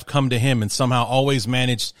draft come to him and somehow always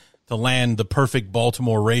manage to land the perfect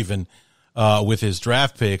Baltimore Raven with his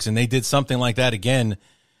draft picks. And they did something like that again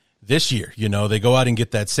this year. They go out and get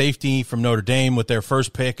that safety from Notre Dame with their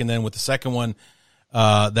first pick. And then with the second one,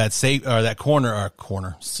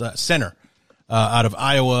 center out of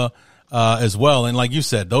Iowa as well. And like you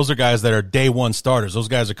said, those are guys that are day one starters. Those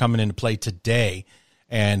guys are coming into play today,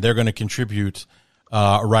 and they're going to contribute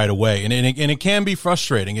right away. And it can be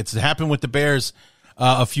frustrating. It's happened with the Bears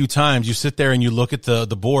a few times. You sit there and you look at the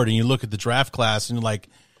board and you look at the draft class, and you're like,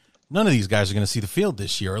 none of these guys are going to see the field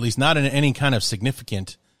this year, or at least not in any kind of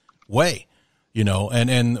significant way.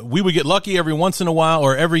 And we would get lucky every once in a while,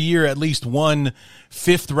 or every year, at least one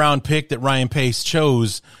 5th round pick that Ryan Pace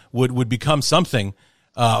chose would become something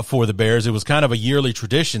for the Bears. It was kind of a yearly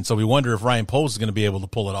tradition. So we wonder if Ryan Poles is going to be able to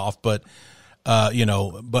pull it off. But,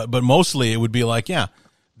 but mostly it would be like, yeah,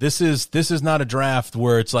 this is not a draft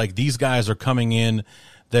where it's like these guys are coming in.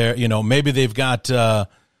 They're, maybe they've got,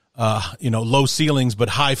 low ceilings but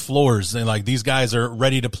high floors, and like these guys are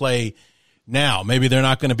ready to play now. Maybe they're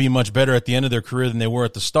not going to be much better at the end of their career than they were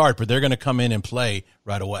at the start, but they're going to come in and play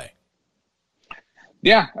right away.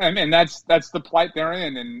 Yeah, I mean, that's the plight they're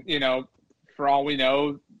in. And, for all we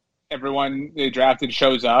know, everyone they drafted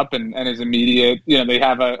shows up and is immediate. They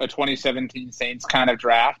have a 2017 Saints kind of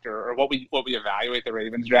draft or what we evaluate the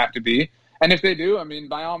Ravens draft to be. And if they do, I mean,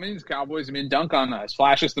 by all means, Cowboys, dunk on us,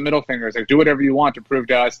 flash us the middle fingers, like do whatever you want to prove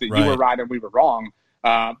to us that you were right and we were wrong.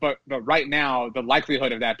 But right now, the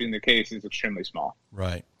likelihood of that being the case is extremely small.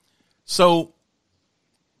 Right. So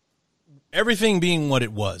everything being what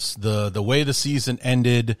it was, the way the season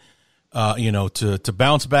ended, to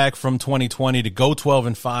bounce back from 2020, to go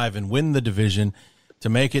 12-5 and win the division, to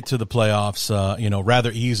make it to the playoffs, rather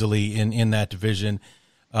easily in that division,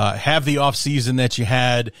 have the offseason that you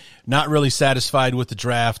had, not really satisfied with the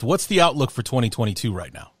draft. What's the outlook for 2022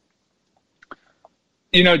 right now?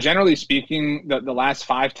 Generally speaking, the last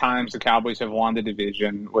 5 times the Cowboys have won the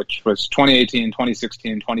division, which was 2018,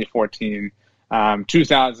 2016, 2014,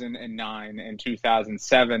 2009, and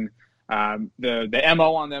 2007, the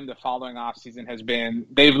MO on them the following offseason has been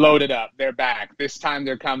they've loaded up. They're back. This time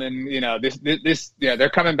they're coming, they're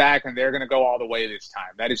coming back and they're going to go all the way this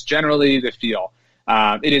time. That is generally the feel.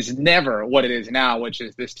 It is never what it is now, which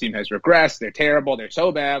is this team has regressed. They're terrible. They're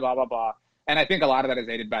so bad, blah, blah, blah. And I think a lot of that is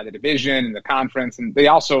aided by the division and the conference. And they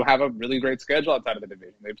also have a really great schedule outside of the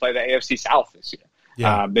division. They play the AFC South this year.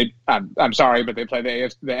 Yeah. I'm sorry, but they play the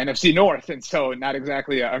NFC North. And so not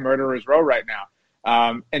exactly a murderer's row right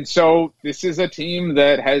now. And so this is a team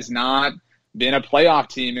that has not been a playoff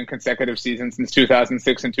team in consecutive seasons since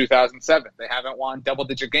 2006 and 2007. They haven't won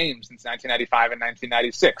double-digit games since 1995 and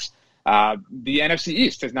 1996. The NFC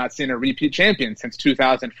East has not seen a repeat champion since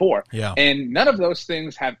 2004. Yeah. And none of those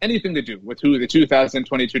things have anything to do with who the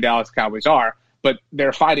 2022 Dallas Cowboys are, but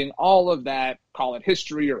they're fighting all of that, call it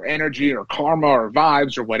history or energy or karma or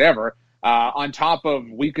vibes or whatever, on top of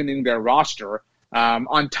weakening their roster,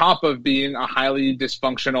 on top of being a highly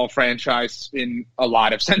dysfunctional franchise in a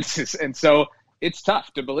lot of senses. And so it's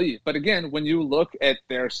tough to believe. But again, when you look at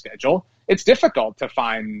their schedule, it's difficult to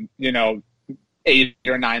find, 8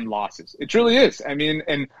 or 9 losses. It truly is. I mean,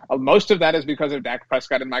 and most of that is because of Dak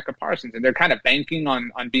Prescott and Micah Parsons. And they're kind of banking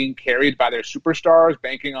on being carried by their superstars,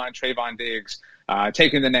 banking on Trayvon Diggs,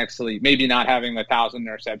 taking the next leap, maybe not having 1,000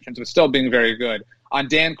 interceptions, but still being very good. On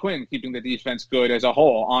Dan Quinn, keeping the defense good as a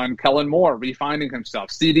whole. On Kellen Moore, refining himself.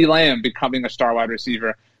 CeeDee Lamb, becoming a star wide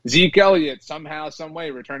receiver. Zeke Elliott, somehow, some way,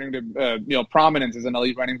 returning to prominence as an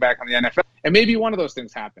elite running back in the NFL. And maybe one of those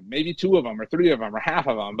things happen. Maybe 2 of them or 3 of them or half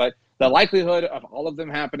of them. But the likelihood of all of them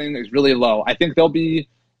happening is really low. I think they'll be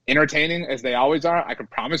entertaining as they always are. I can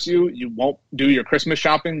promise you won't do your Christmas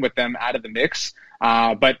shopping with them out of the mix.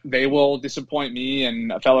 But they will disappoint me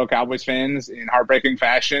and fellow Cowboys fans in heartbreaking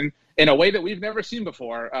fashion in a way that we've never seen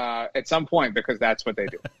before at some point, because that's what they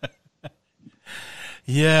do.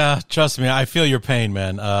 Yeah, trust me, I feel your pain,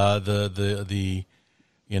 man. The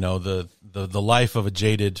life of a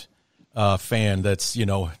jaded fan that's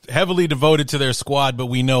heavily devoted to their squad, but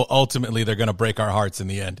we know ultimately they're going to break our hearts in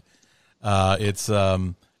the end. It's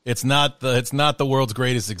not the world's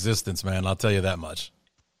greatest existence, man. I'll tell you that much.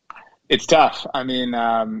 It's tough. I mean,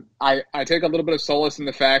 I take a little bit of solace in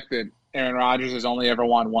the fact that Aaron Rodgers has only ever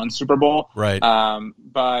won 1 Super Bowl. Right.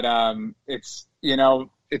 But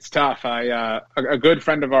it's tough. A good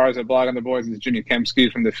friend of ours at Blog on the Boys is Jimmy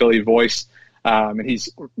Kempski from the Philly Voice. And he's,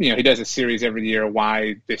 he does a series every year,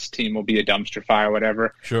 why this team will be a dumpster fire or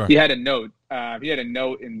whatever. Sure. He had a note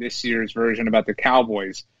in this year's version about the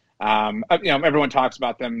Cowboys. Everyone talks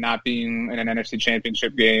about them not being in an NFC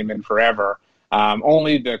Championship game in forever.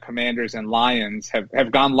 Only the Commanders and Lions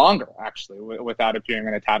have gone longer, actually, without appearing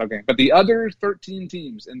in a title game. But the other 13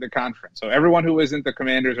 teams in the conference, so everyone who isn't the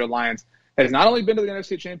Commanders or Lions, has not only been to the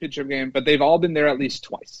NFC Championship game, but they've all been there at least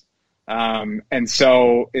twice. And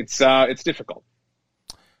so it's difficult.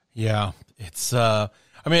 Yeah, it's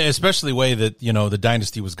especially the way that, the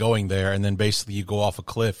dynasty was going there, and then basically you go off a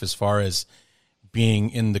cliff as far as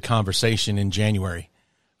being in the conversation in January,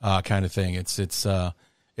 kind of thing.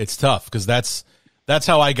 It's tough because that's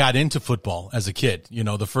how I got into football as a kid.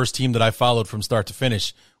 The first team that I followed from start to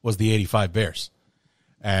finish was the '85 Bears,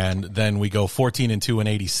 and then we go 14-2 in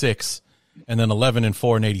 '86, and then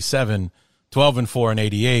 11-4 in '87, 12-4 in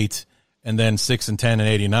 '88, and then 6-10 in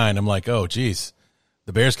 '89. I'm like, oh geez,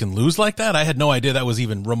 the Bears can lose like that? I had no idea that was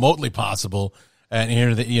even remotely possible. And here,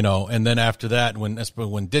 and then after that, when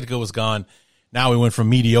Ditka was gone, now we went from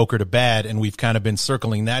mediocre to bad, and we've kind of been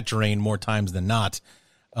circling that drain more times than not.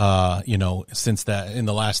 since that in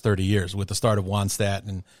the last 30 years with the start of Wannstedt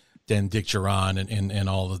and then Dick Duran and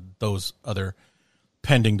all of those other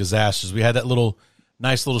pending disasters. We had that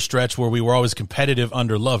nice little stretch where we were always competitive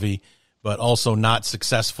under Lovey, but also not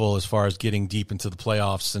successful as far as getting deep into the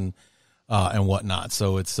playoffs and whatnot.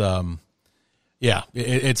 So it's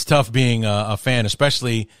it's tough being a fan,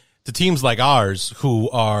 especially to teams like ours who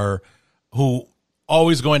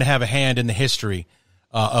always going to have a hand in the history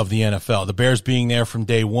of the NFL. The Bears being there from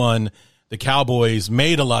day one. The Cowboys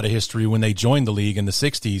made a lot of history when they joined the league in the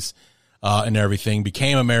 60s and everything,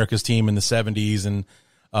 became America's team in the 70s and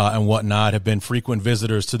whatnot, have been frequent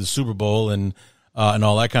visitors to the Super Bowl and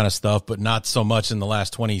all that kind of stuff, but not so much in the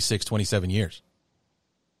last 26, 27 years.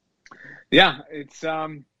 Yeah, it's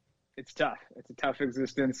tough. It's a tough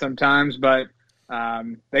existence sometimes, but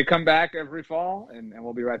they come back every fall, and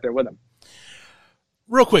we'll be right there with them.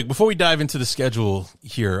 Real quick, before we dive into the schedule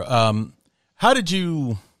here, how did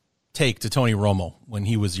you take to Tony Romo when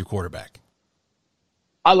he was your quarterback?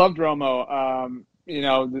 I loved Romo.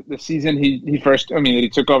 The season he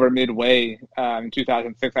took over midway in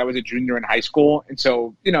 2006. I was a junior in high school. And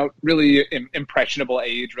so, really impressionable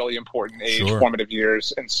age, really important age, Sure. Formative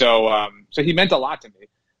years. And so, so he meant a lot to me.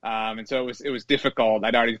 And so it was difficult.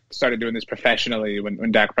 I'd already started doing this professionally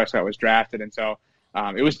when Dak Prescott was drafted. And so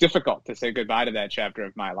it was difficult to say goodbye to that chapter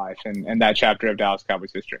of my life and that chapter of Dallas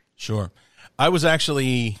Cowboys history. Sure. I was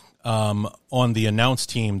actually on the announce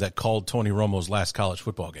team that called Tony Romo's last college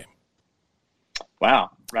football game.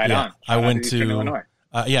 Wow. Right on. I went to Illinois.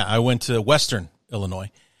 I went to Western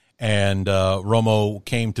Illinois, and Romo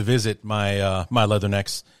came to visit my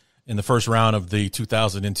Leathernecks in the first round of the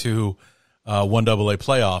 2002 1AA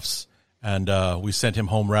playoffs, and we sent him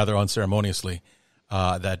home rather unceremoniously.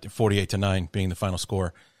 That 48-9 being the final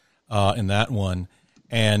score in that one,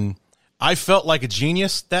 and I felt like a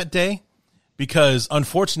genius that day because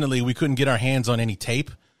unfortunately we couldn't get our hands on any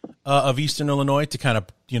tape of Eastern Illinois to kind of,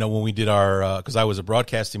 when we did our, because I was a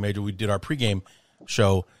broadcasting major, we did our pregame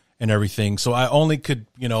show and everything. So I only could,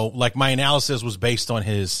 my analysis was based on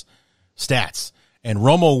his stats. And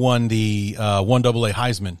Romo won the 1AA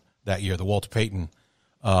Heisman that year, the Walter Payton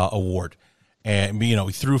Award. And,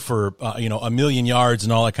 he threw for, 1 million yards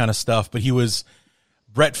and all that kind of stuff. But he was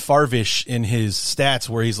Brett Favre-ish in his stats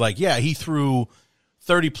where he's like, yeah, he threw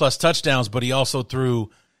 30-plus touchdowns, but he also threw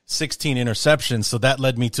 16 interceptions, so that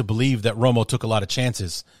led me to believe that Romo took a lot of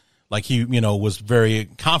chances. Like he, was very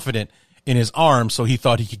confident in his arm, so he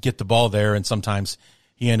thought he could get the ball there, and sometimes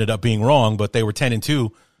he ended up being wrong, but they were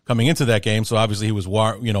 10-2 coming into that game, so obviously he was,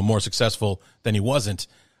 more successful than he wasn't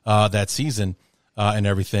that season and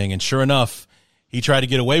everything. And sure enough, he tried to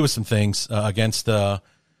get away with some things against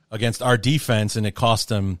our defense, and it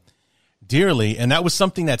cost him dearly. And that was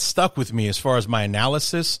something that stuck with me as far as my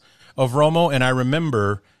analysis of Romo. And I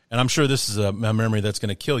remember, and I'm sure this is a memory that's going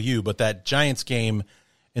to kill you, but that Giants game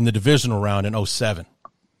in the divisional round in 2007.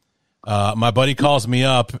 My buddy calls me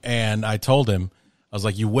up, and I told him, I was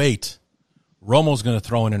like, you wait. Romo's going to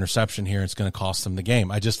throw an interception here. It's going to cost him the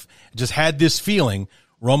game. I just had this feeling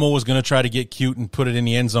Romo was going to try to get cute and put it in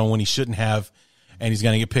the end zone when he shouldn't have, and he's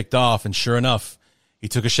going to get picked off. And sure enough, he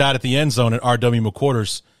took a shot at the end zone, and R.W.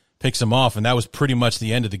 McQuarters picks him off, and that was pretty much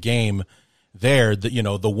the end of the game there. The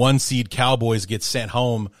 1-seed Cowboys get sent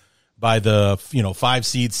home by the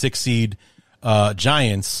 5-seed, 6-seed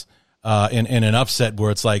Giants in an upset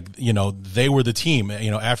where it's like, they were the team.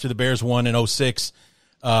 After the Bears won in 2006,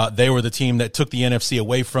 they were the team that took the NFC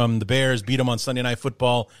away from the Bears, beat them on Sunday Night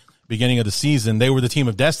Football beginning of the season. They were the team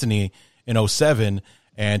of destiny in 2007,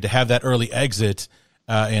 and to have that early exit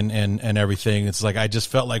and everything, it's like I just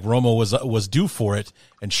felt like Romo was due for it,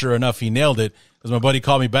 and sure enough, he nailed it. Because my buddy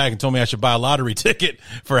called me back and told me I should buy a lottery ticket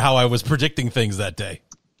for how I was predicting things that day.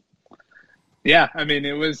 Yeah, I mean,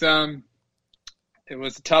 it was a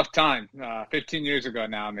tough time 15 years ago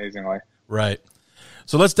now, amazingly. Right.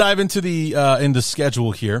 So let's dive into the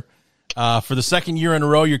schedule here. For the second year in a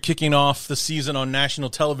row, you're kicking off the season on national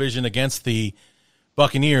television against the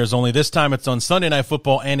Buccaneers, only this time it's on Sunday Night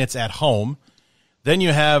Football and it's at home. Then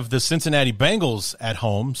you have the Cincinnati Bengals at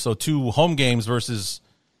home, so 2 home games versus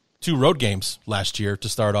 2 road games last year to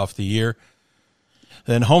start off the year.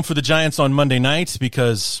 Then home for the Giants on Monday night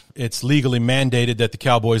because it's legally mandated that the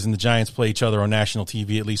Cowboys and the Giants play each other on national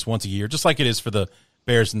TV at least once a year, just like it is for the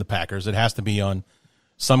Bears and the Packers. It has to be on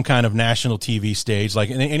some kind of national TV stage. Like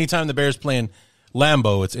anytime the Bears play in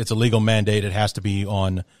Lambeau, it's a legal mandate. It has to be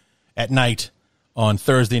on at night on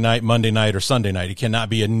Thursday night, Monday night, or Sunday night. It cannot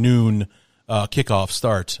be a noon kickoff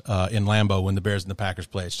start in Lambeau when the Bears and the Packers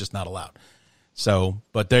play. It's just not allowed. So,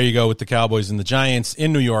 but there you go with the Cowboys and the Giants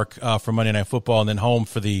in New York for Monday Night Football, and then home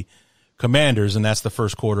for the Commanders, and that's the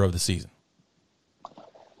first quarter of the season.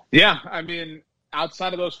 Yeah, I mean,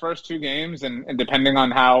 outside of those first two games, and depending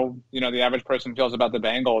on how the average person feels about the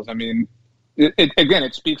Bengals, I mean,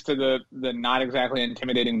 it speaks to the not exactly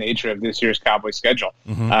intimidating nature of this year's Cowboys schedule.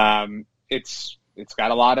 Mm-hmm. It's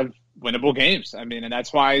got a lot of winnable games. I mean, and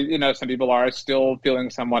that's why some people are still feeling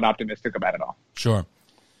somewhat optimistic about it all. Sure.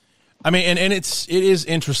 I mean, and it is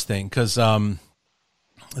interesting because the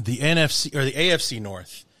NFC or the AFC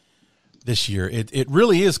North this year, it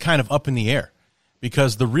really is kind of up in the air.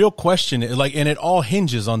 Because the real question, and it all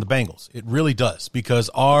hinges on the Bengals. It really does. Because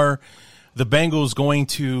are the Bengals going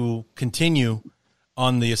to continue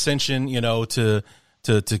on the ascension, to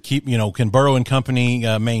keep, can Burrow and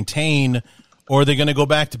company maintain, or are they going to go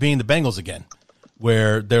back to being the Bengals again,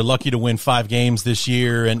 where they're lucky to win 5 games this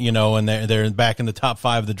year, and and they're back in the top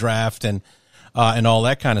 5 of the draft, and all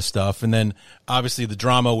that kind of stuff, and then obviously the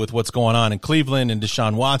drama with what's going on in Cleveland and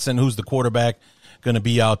Deshaun Watson, who's the quarterback going to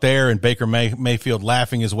be out there, and Baker Mayfield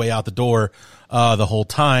laughing his way out the door the whole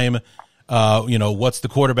time. What's the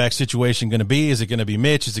quarterback situation going to be? Is it going to be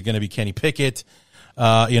Mitch? Is it going to be Kenny Pickett?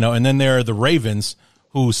 And then there are the Ravens,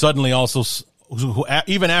 who suddenly also, who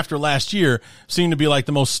even after last year, seem to be like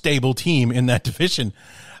the most stable team in that division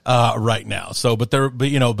right now. So, but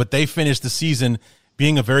they finished the season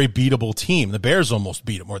being a very beatable team. The Bears almost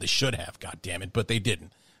beat them, or they should have, God damn it, but they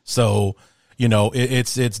didn't. So,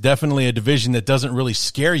 it's definitely a division that doesn't really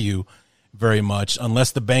scare you very much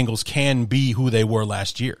unless the Bengals can be who they were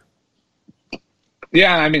last year.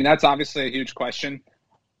 Yeah, I mean, that's obviously a huge question.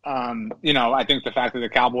 I think the fact that the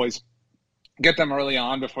Cowboys get them early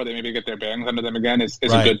on before they maybe get their bearings under them again is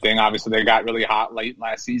Right. a good thing. Obviously, they got really hot late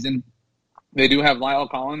last season. They do have Lyle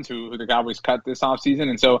Collins, who the Cowboys cut this offseason,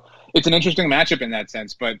 and so it's an interesting matchup in that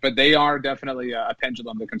sense. But they are definitely a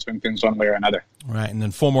pendulum that can swing things one way or another. Right, and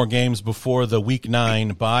then 4 more games before the Week 9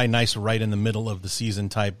 bye. Nice, right in the middle of the season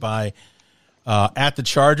type bye at the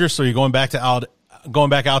Chargers. So you're going back out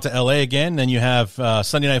to LA again. Then you have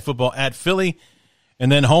Sunday Night Football at Philly,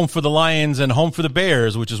 and then home for the Lions and home for the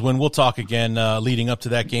Bears, which is when we'll talk again leading up to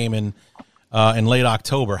that game in late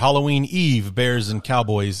October. Halloween Eve, Bears and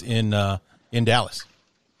Cowboys in Dallas.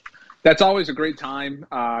 That's always a great time.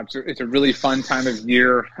 It's a really fun time of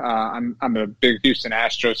year. I'm a big Houston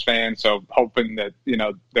Astros fan, so hoping that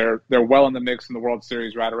they're well in the mix in the World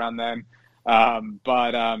Series right around then.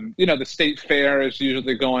 But the State Fair is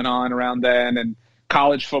usually going on around then, and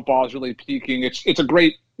college football is really peaking. It's a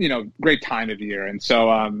great time of year, and so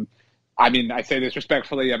I say this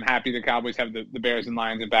respectfully. I'm happy the Cowboys have the Bears and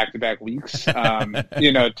Lions in back-to-back weeks.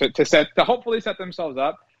 To hopefully set themselves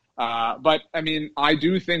up. But I mean, I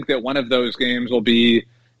do think that one of those games will be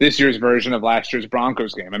this year's version of last year's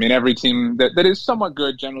Broncos game. I mean, every team that is somewhat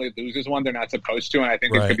good generally loses one they're not supposed to, and I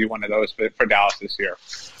think Right. It could be one of those for Dallas this year.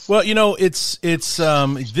 Well, it's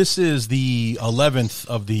this is the 11th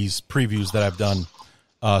of these previews that I've done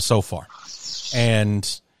so far,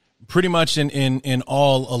 and pretty much in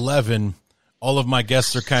all 11, all of my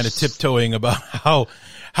guests are kind of tiptoeing about how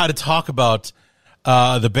to talk about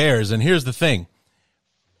the Bears. And here's the thing.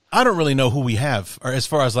 I don't really know who we have, or as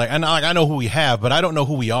far as I know who we have, but I don't know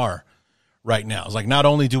who we are right now. It's like, not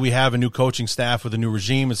only do we have a new coaching staff with a new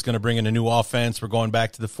regime, it's going to bring in a new offense. We're going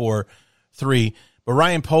back to the 4-3, but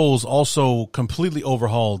Ryan Poles also completely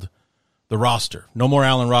overhauled the roster. No more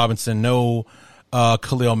Allen Robinson, no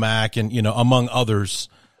Khalil Mack, and among others,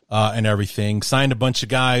 and everything. Signed a bunch of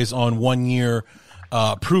guys on 1-year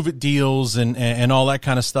prove it deals and all that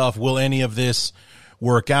kind of stuff. Will any of this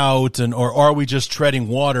work out, or are we just treading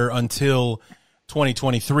water until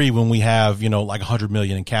 2023 when we have like $100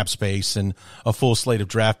 million in cap space and a full slate of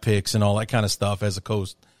draft picks and all that kind of stuff, as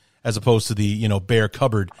opposed to the bare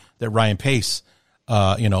cupboard that Ryan Pace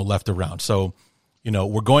left around. So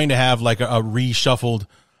we're going to have like a reshuffled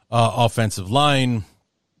offensive line,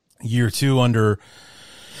 year 2 under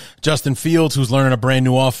Justin Fields, who's learning a brand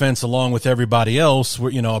new offense along with everybody else.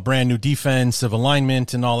 We're, a brand new defensive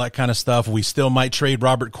alignment and all that kind of stuff. We still might trade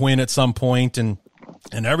Robert Quinn at some point and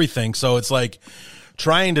everything. So it's like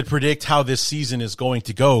trying to predict how this season is going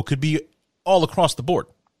to go could be all across the board.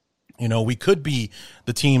 We could be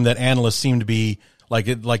the team that analysts seem to be like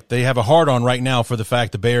they have a hard on right now for the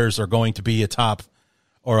fact the Bears are going to be a top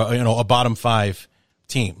or a bottom 5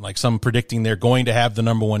 team. Like some predicting they're going to have the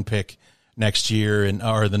number 1 pick next year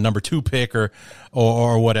or the number 2 pick or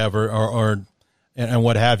whatever or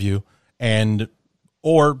what have you,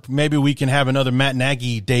 or maybe we can have another Matt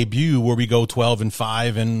Nagy debut where we go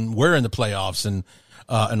 12-5 and we're in the playoffs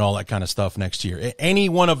and all that kind of stuff next year. Any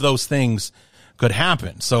one of those things could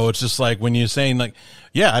happen. So it's just like when you're saying like,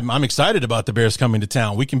 yeah, I'm excited about the Bears coming to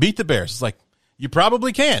town. We can beat the Bears. It's like, You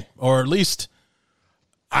probably can, or at least,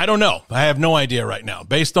 I don't know. I have no idea right now.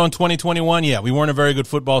 Based on 2021, yeah, we weren't a very good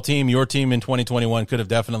football team. Your team in 2021 could have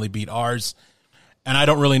definitely beat ours. And I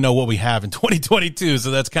don't really know what we have in 2022. So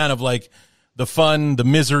that's kind of like the fun, the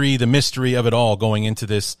misery, the mystery of it all going into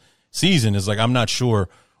this season is like, I'm not sure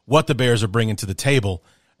what the Bears are bringing to the table.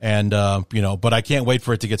 And, but I can't wait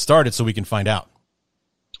for it to get started so we can find out.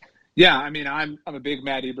 Yeah, I mean, I'm a big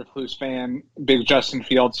Matt Eberflus fan, big Justin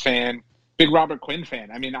Fields fan, big Robert Quinn fan.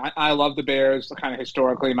 I mean, I love the Bears kind of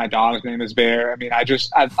historically. My dog's name is Bear. I mean,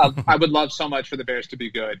 I would love so much for the Bears to be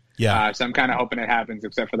good. Yeah. So I'm kind of hoping it happens,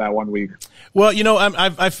 except for that 1 week. Well,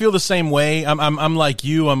 I feel the same way. I'm like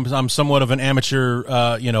you. I'm somewhat of an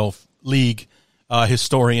amateur, league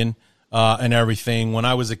historian and everything. When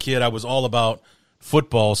I was a kid, I was all about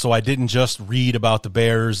football, so I didn't just read about the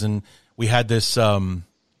Bears. And we had this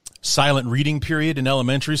silent reading period in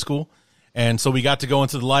elementary school. And so we got to go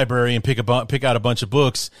into the library and pick out a bunch of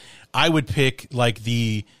books. I would pick like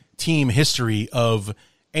the team history of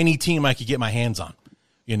any team I could get my hands on.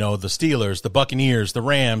 The Steelers, the Buccaneers, the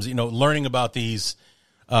Rams, learning about these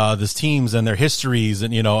teams and their histories.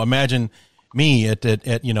 And, imagine me at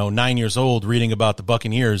 9 years old reading about the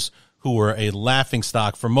Buccaneers, who were a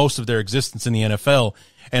laughingstock for most of their existence in the NFL,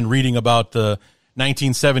 and reading about the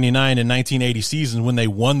 1979 and 1980 season when they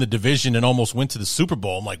won the division and almost went to the Super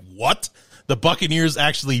Bowl. I'm like, what? The Buccaneers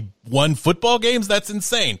actually won football games? That's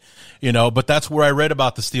insane. But that's where I read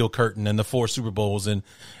about the Steel Curtain and the 4 Super Bowls in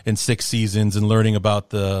 6 seasons, and learning about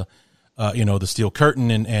the Steel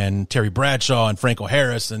Curtain and Terry Bradshaw and Franco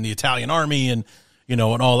Harris and the Italian Army and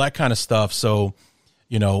all that kind of stuff. So,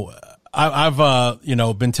 I've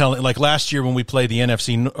been telling, like last year when we played the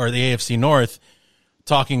NFC or the AFC North,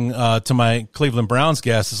 talking to my Cleveland Browns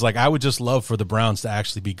guests, is like, I would just love for the Browns to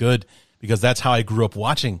actually be good, because that's how I grew up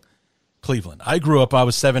watching Cleveland. I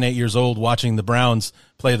was 7, 8 years old watching the Browns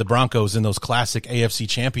play the Broncos in those classic AFC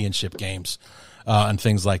championship games and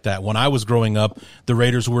things like that. When I was growing up, the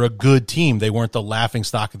Raiders were a good team. They weren't the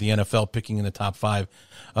laughingstock of the NFL picking in the top 5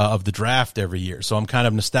 of the draft every year. So I'm kind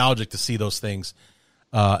of nostalgic to see those things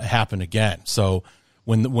happen again. So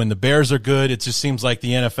when the Bears are good, it just seems like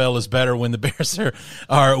the NFL is better when the Bears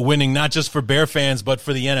are winning, not just for Bear fans, but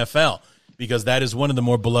for the NFL, because that is one of the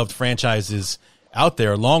more beloved franchises out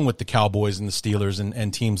there, along with the Cowboys and the Steelers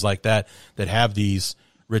and teams like that have these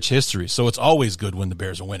rich histories. So it's always good when the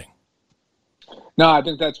Bears are winning. No, I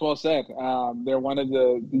think that's well said. They're one of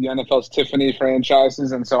the NFL's Tiffany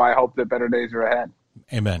franchises, and so I hope that better days are ahead.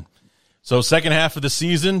 Amen. So second half of the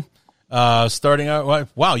season, starting out,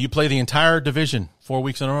 wow, you play the entire division 4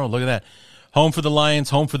 weeks in a row. Look at that. Home for the Lions,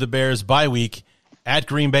 home for the Bears, bye week, at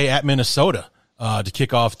Green Bay, at Minnesota to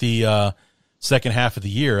kick off the second half of the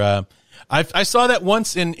year. I saw that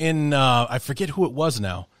once in I forget who it was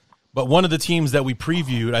now, but one of the teams that we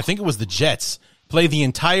previewed, I think it was the Jets, play the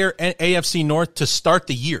entire AFC North to start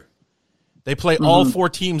the year. They play all 4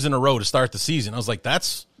 teams in a row to start the season. I was like,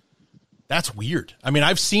 that's weird. I mean,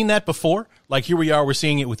 I've seen that before. Like, here we are, we're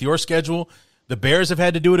seeing it with your schedule. The Bears have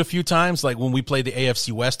had to do it a few times, like when we played the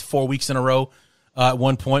AFC West 4 weeks in a row. At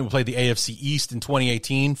one point, we played the AFC East in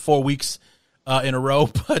 2018, 4 weeks in a row.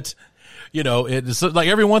 But, it's like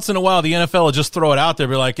every once in a while, the NFL will just throw it out there,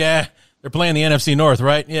 be like, they're playing the NFC North,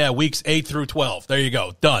 right? Yeah, weeks 8 through 12. There you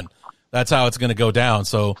go. Done. That's how it's going to go down.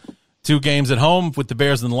 So 2 games at home with the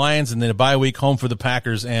Bears and the Lions, and then a bye week home for the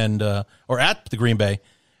Packers and or at the Green Bay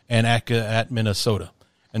and at Minnesota.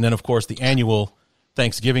 And then, of course, the annual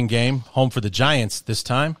Thanksgiving game, home for the Giants this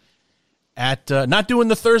time. At not doing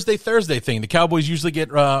the Thursday thing. The Cowboys usually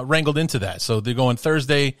get wrangled into that. So they're going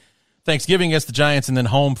Thursday, Thanksgiving against the Giants, and then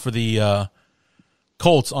home for the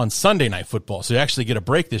Colts on Sunday Night Football. So you actually get a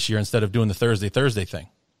break this year instead of doing the Thursday thing.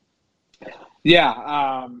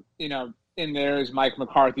 Yeah, in there is Mike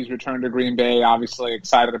McCarthy's return to Green Bay. Obviously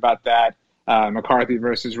excited about that. McCarthy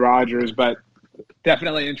versus Rodgers, but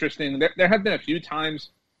definitely interesting. There have been a few times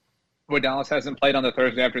where Dallas hasn't played on the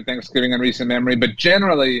Thursday after Thanksgiving in recent memory, but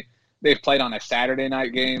generally they've played on a Saturday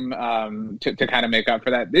night game to kind of make up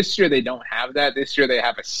for that. This year they don't have that. This year they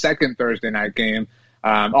have a second Thursday night game,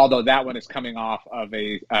 although that one is coming off of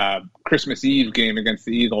a Christmas Eve game against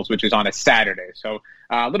the Eagles, which is on a Saturday. So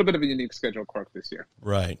a little bit of a unique schedule quirk this year.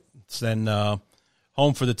 Right. Then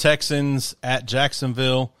home for the Texans, at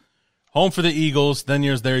Jacksonville, home for the Eagles. Then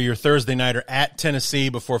there's your Thursday nighter at Tennessee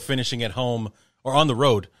before finishing at home or on the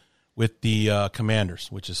road with the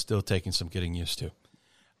Commanders, which is still taking some getting used to.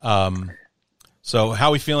 So how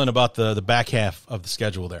are we feeling about the back half of the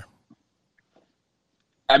schedule there?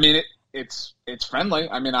 I mean, it's friendly.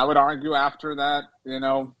 I mean, I would argue after that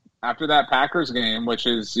Packers game, which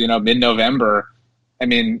is, mid-November, I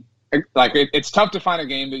mean, like it's tough to find a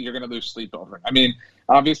game that you're going to lose sleep over. I mean,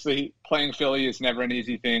 obviously playing Philly is never an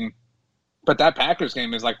easy thing, but that Packers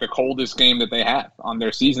game is like the coldest game that they have on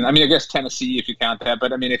their season. I mean, I guess Tennessee, if you count that,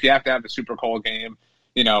 but I mean, if you have to have a super cold game,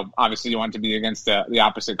 obviously you want it to be against the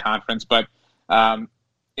opposite conference, but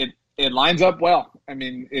it lines up well. I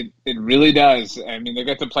mean, it really does. I mean, they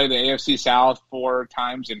get to play the AFC South 4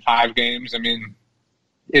 times in 5 games. I mean,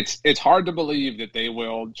 it's hard to believe that they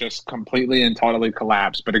will just completely and totally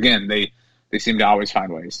collapse. But again, they seem to always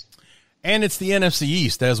find ways. And it's the NFC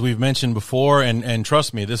East, as we've mentioned before, and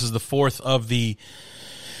trust me, this is the 4th of the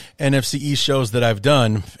NFC East shows that I've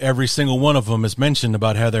done. Every single one of them has mentioned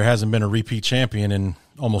about how there hasn't been a repeat champion in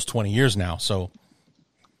almost 20 years now. So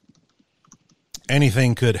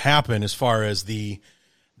anything could happen as far as the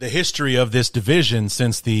history of this division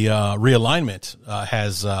since the realignment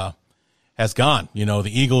has gone.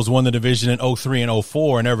 The Eagles won the division in 2003 and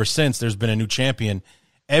 2004, and ever since there's been a new champion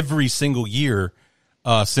every single year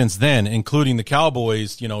since then, including the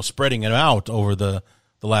Cowboys, spreading it out over the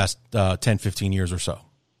last 10, 15 years or so.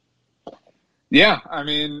 Yeah, I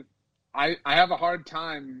mean, I have a hard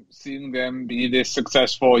time seeing them be this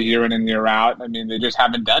successful year in and year out. I mean, they just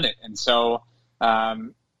haven't done it. And so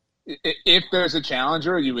if there's a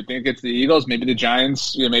challenger, you would think it's the Eagles, maybe the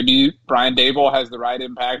Giants, maybe Brian Daboll has the right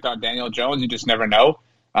impact on Daniel Jones. You just never know.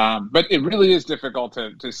 But it really is difficult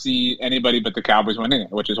to see anybody but the Cowboys winning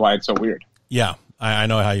it, which is why it's so weird. Yeah, I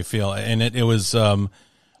know how you feel. And it was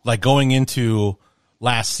like going into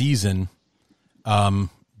last season,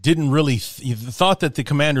 didn't really thought that the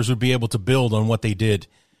Commanders would be able to build on what they did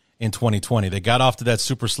in 2020. They got off to that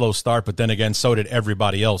super slow start, but then again, so did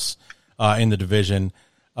everybody else in the division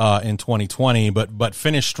in 2020, but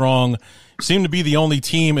finished strong. Seemed to be the only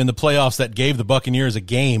team in the playoffs that gave the Buccaneers a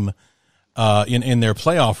game in their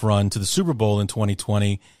playoff run to the Super Bowl in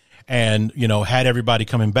 2020. And, had everybody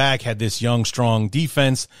coming back, had this young, strong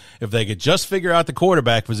defense. If they could just figure out the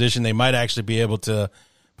quarterback position, they might actually be able to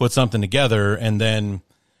put something together. And then,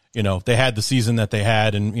 they had the season that they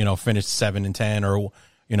had and, finished 7-10 or,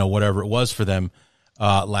 whatever it was for them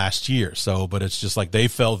last year. So, but it's just like they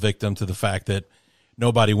fell victim to the fact that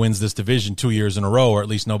nobody wins this division 2 years in a row, or at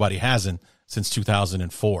least nobody hasn't since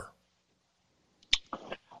 2004.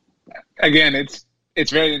 Again,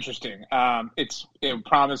 it's very interesting. It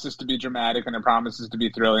promises to be dramatic and it promises to be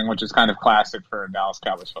thrilling, which is kind of classic for Dallas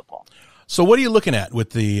Cowboys football. So what are you looking at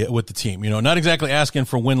with the team? Not exactly asking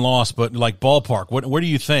for win-loss, but like ballpark. What do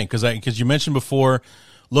you think? Because you mentioned before,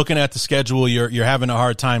 looking at the schedule, you're having a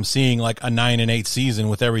hard time seeing like a 9-8 season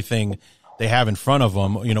with everything they have in front of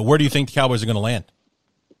them. Where do you think the Cowboys are going to land?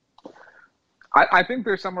 I think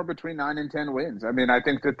they're somewhere between 9 and 10 wins. I mean, I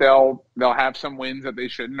think that they'll have some wins that they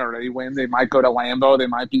shouldn't already win. They might go to Lambeau. They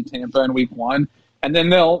might beat Tampa in week 1. And then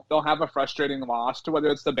they'll have a frustrating loss to whether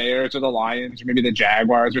it's the Bears or the Lions or maybe the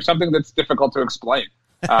Jaguars or something that's difficult to explain.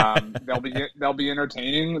 They'll be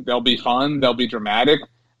entertaining. They'll be fun. They'll be dramatic.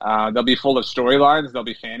 They'll be full of storylines. They'll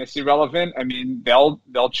be fantasy relevant. I mean,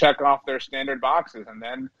 they'll check off their standard boxes. And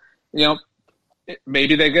then,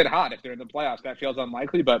 maybe they get hot if they're in the playoffs. That feels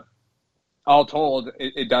unlikely, but all told,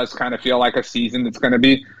 it does kind of feel like a season that's going to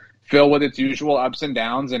be filled with its usual ups and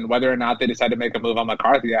downs, and whether or not they decide to make a move on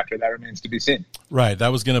McCarthy after that remains to be seen. Right. That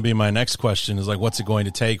was going to be my next question is like, what's it going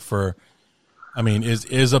to take for, I mean,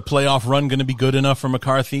 is a playoff run going to be good enough for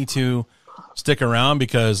McCarthy to stick around?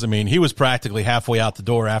 Because, I mean, he was practically halfway out the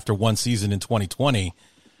door after one season in 2020.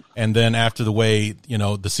 And then after the way,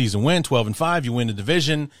 the season went 12-5, you win the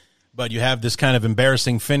division, but you have this kind of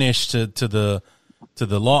embarrassing finish to the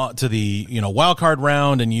wild card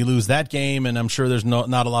round, and you lose that game, and I'm sure there's not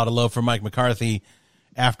a lot of love for Mike McCarthy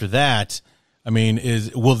after that. I mean,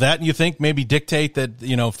 will that, you think, maybe dictate that,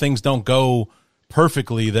 if things don't go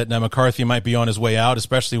perfectly, that now McCarthy might be on his way out,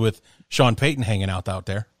 especially with Sean Payton hanging out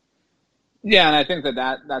there? Yeah, and I think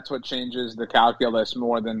that's what changes the calculus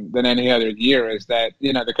more than any other year is that,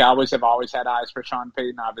 the Cowboys have always had eyes for Sean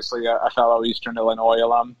Payton, obviously a fellow Eastern Illinois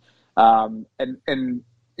alum. And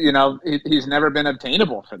he's never been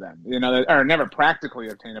obtainable for them, or never practically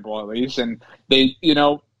obtainable at least. And they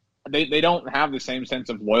don't have the same sense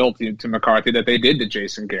of loyalty to McCarthy that they did to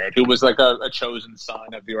Jason Garrett, who was like a chosen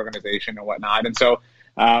son of the organization and whatnot. And so,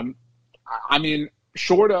 I mean,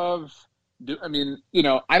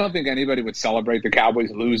 I don't think anybody would celebrate the Cowboys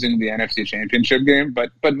losing the NFC Championship game,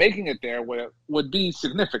 but making it there would be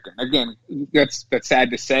significant. Again, that's sad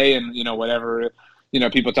to say, and whatever,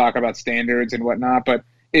 people talk about standards and whatnot, but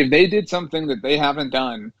if they did something that they haven't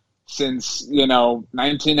done since,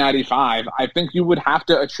 1995, I think you would have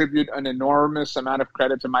to attribute an enormous amount of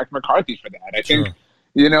credit to Mike McCarthy for that. I think,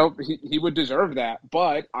 he would deserve that.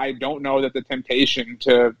 But I don't know that the temptation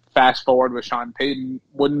to fast forward with Sean Payton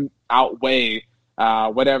wouldn't outweigh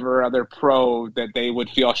whatever other pro that they would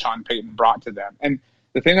feel Sean Payton brought to them. And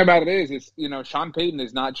the thing about it is Sean Payton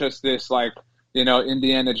is not just this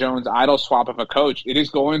Indiana Jones idol swap of a coach. It is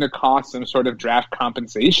going to cost some sort of draft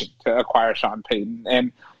compensation to acquire Sean Payton.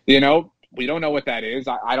 And, we don't know what that is.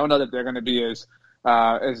 I don't know that they're going to be as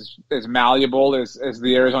malleable as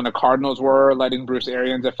the Arizona Cardinals were, letting Bruce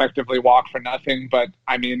Arians effectively walk for nothing. But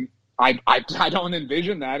I mean, I don't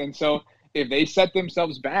envision that. And so if they set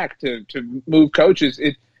themselves back to move coaches,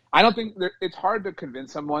 I don't think it's hard to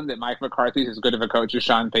convince someone that Mike McCarthy is as good of a coach as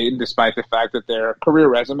Sean Payton, despite the fact that their career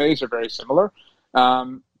resumes are very similar.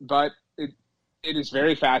 But it is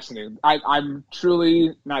very fascinating. I'm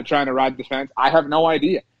truly not trying to ride the fence. I have no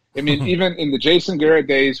idea. I mean, even in the Jason Garrett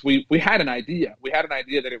days, we had an idea. We had an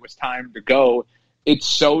idea that it was time to go. It's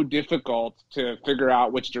so difficult to figure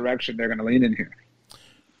out which direction they're going to lean in here.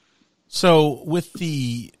 So with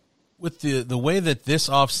the way that this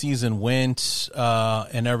offseason went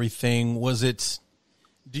and everything, was it?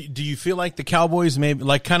 Do you feel like the Cowboys, maybe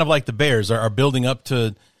kind of like the Bears, are building up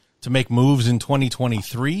to make moves in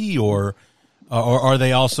 2023, or are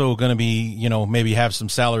they also going to be, maybe have some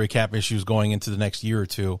salary cap issues going into the next year or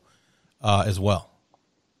two as well?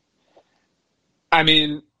 I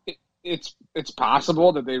mean, it's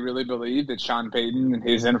possible that they really believe that Sean Payton and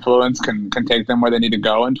his influence can take them where they need to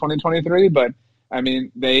go in 2023. But I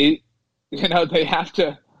mean, they have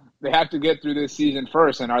to get through this season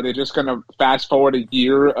first. And are they just going to fast forward a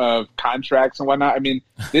year of contracts and whatnot? I mean,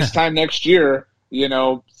 this time next year,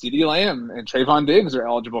 CeeDee Lamb and Trayvon Diggs are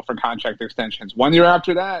eligible for contract extensions. 1 year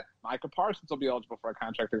after that, Micah Parsons will be eligible for a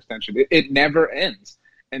contract extension. It never ends.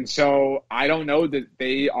 And so I don't know that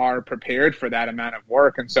they are prepared for that amount of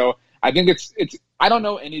work. And so I think I don't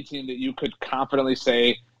know any team that you could confidently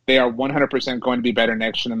say they are 100% going to be better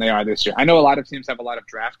next year than they are this year. I know a lot of teams have a lot of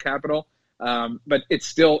draft capital, but it's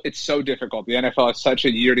so difficult. The NFL is such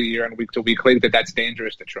a year-to-year and week-to-week league that's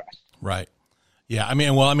dangerous to trust. Right. Yeah, I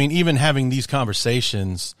mean, even having these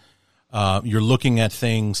conversations, you're looking at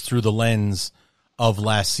things through the lens of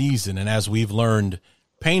last season. And as we've learned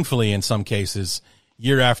painfully in some cases,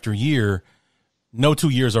 year after year, no 2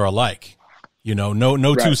 years are alike. No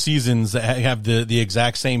right. 2 seasons that have the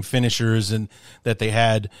exact same finishers and that they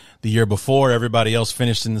had the year before. Everybody else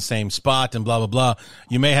finished in the same spot and blah, blah, blah.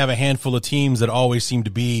 You may have a handful of teams that always seem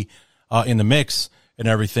to be in the mix and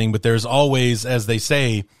everything, but there's always, as they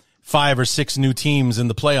say, 5 or 6 new teams in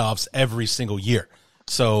the playoffs every single year.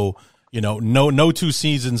 So, no 2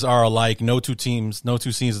 seasons are alike. No two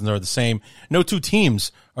seasons are the same. No 2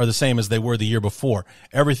 teams are the same as they were the year before.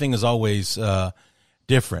 Everything is always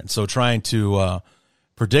different. So trying to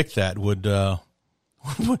predict that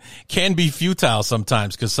can be futile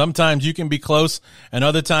sometimes, because sometimes you can be close and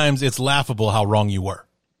other times it's laughable how wrong you were.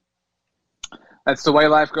 That's the way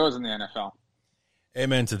life goes in the NFL.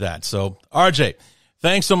 Amen to that. So, RJ,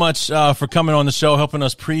 thanks so much for coming on the show, helping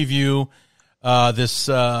us preview the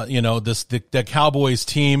Cowboys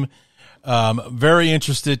team. Very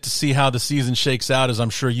interested to see how the season shakes out, as I'm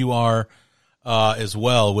sure you are as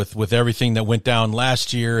well, with everything that went down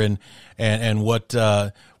last year and what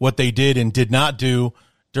they did and did not do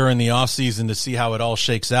during the offseason, to see how it all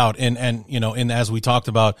shakes out. And as we talked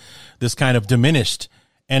about, this kind of diminished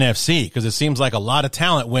NFC, because it seems like a lot of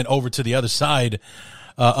talent went over to the other side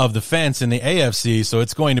of the fence in the AFC. So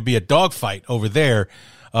it's going to be a dogfight over there.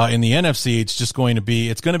 In the NFC, it's going to be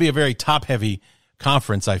a very top heavy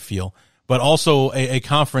conference, I feel, but also a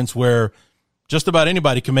conference where just about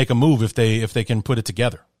anybody can make a move if they can put it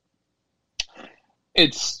together.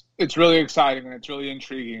 It's really exciting and it's really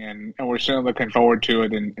intriguing, and we're certainly looking forward to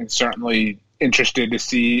it, and certainly interested to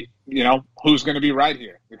see, who's going to be right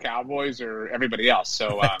here, the Cowboys or everybody else.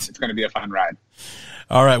 So it's going to be a fun ride.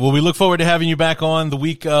 All right. Well, we look forward to having you back on the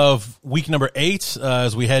week number 8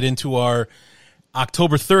 as we head into our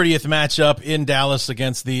October 30th matchup in Dallas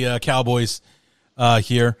against the Cowboys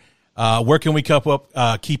here. Where can we keep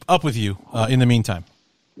up with you in the meantime?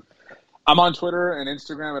 I'm on Twitter and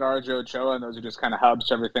Instagram at RJ Ochoa, and those are just kind of hubs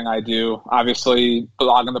to everything I do. Obviously,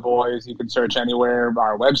 Blogging the Boys, you can search anywhere,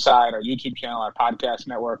 our website, our YouTube channel, our podcast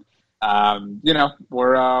network.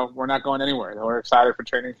 We're not going anywhere. We're excited for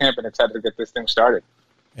training camp and excited to get this thing started.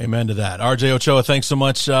 Amen to that. RJ Ochoa, thanks so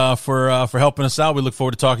much for helping us out. We look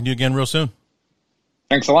forward to talking to you again real soon.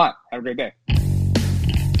 Thanks a lot. Have a great day.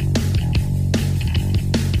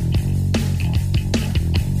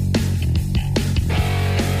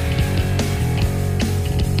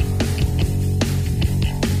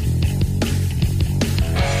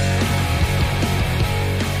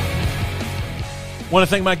 Want to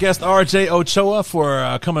thank my guest, RJ Ochoa,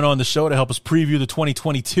 for coming on the show to help us preview the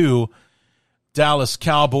 2022 Dallas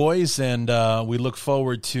Cowboys. And we look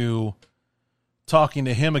forward to talking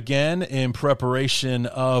to him again in preparation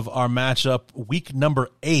of our matchup week number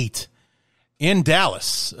 8 in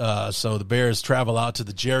Dallas. So the Bears travel out to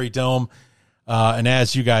the Jerry Dome. And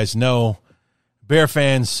as you guys know, Bear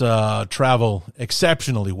fans travel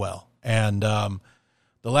exceptionally well. And the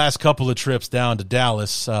last couple of trips down to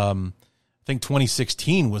Dallas, I think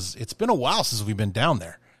 2016 it's been a while since we've been down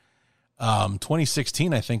there.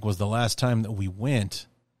 2016, I think, was the last time that we went.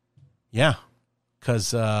 Yeah, because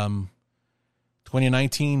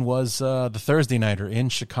 2019 was the Thursday nighter in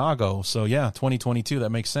Chicago. So, yeah, 2022, that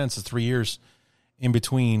makes sense. It's 3 years in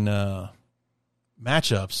between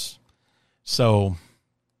matchups. So,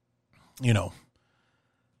 you know,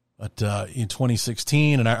 but in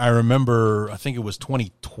 2016, and I remember, I think it was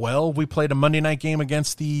 2012, we played a Monday night game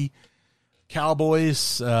against the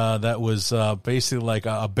Cowboys. That was basically like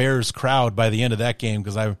a Bears crowd by the end of that game,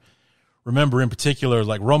 because I remember in particular,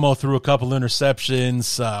 like, Romo threw a couple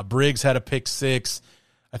interceptions. Briggs had a pick six.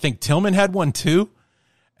 I think Tillman had one too.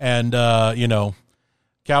 And, you know,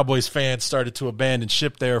 Cowboys fans started to abandon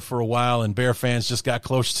ship there for a while, and Bear fans just got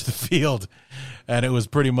close to the field. And it was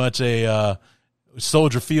pretty much a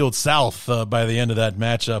Soldier Field South by the end of that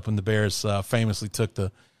matchup, when the Bears famously took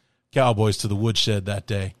the Cowboys to the woodshed that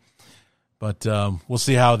day. But we'll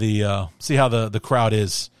see how the crowd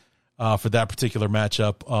is for that particular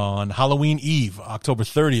matchup on Halloween Eve, October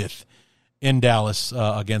 30th, in Dallas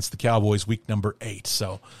against the Cowboys, week number 8.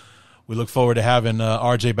 So we look forward to having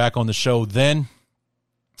RJ back on the show then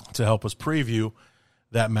to help us preview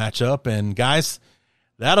that matchup. And guys,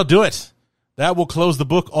 that'll do it. That will close the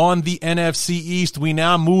book on the NFC East. We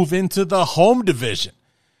now move into the home division.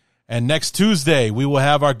 And next Tuesday, we will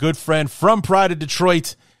have our good friend from Pride of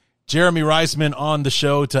Detroit, Jeremy Reisman, on the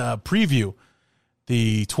show to preview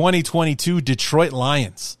the 2022 Detroit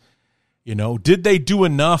Lions. You know, did they do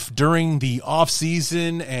enough during the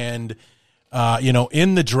offseason and, you know,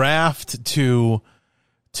 in the draft to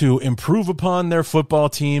improve upon their football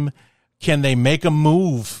team? Can they make a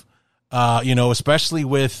move, you know, especially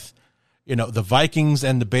with, you know, the Vikings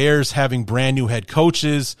and the Bears having brand new head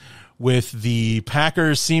coaches, with the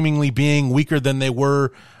Packers seemingly being weaker than they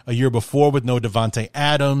were a year before with no Devontae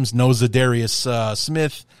Adams, no Zadarius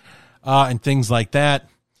Smith, and things like that.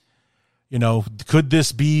 You know, could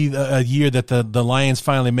this be a year that the Lions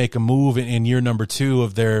finally make a move in year number 2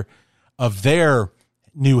 of their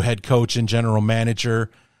new head coach and general manager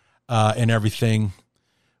and everything?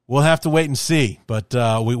 We'll have to wait and see. But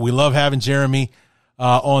we love having Jeremy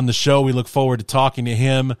on the show. We look forward to talking to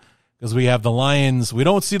him, because we have the Lions. We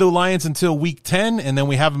don't see the Lions until week 10, and then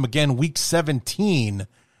we have them again week 17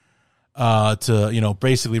 to, you know,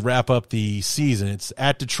 basically wrap up the season. It's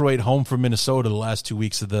at Detroit, home for Minnesota the last 2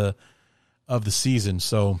 weeks of the season.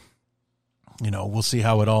 So, you know, we'll see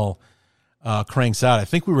how it all cranks out. I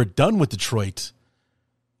think we were done with Detroit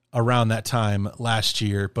around that time last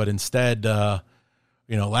year, but instead,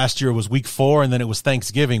 you know, last year was week 4, and then it was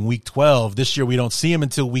Thanksgiving, week 12. This year we don't see him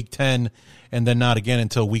until week 10, and then not again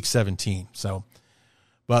until week 17. So,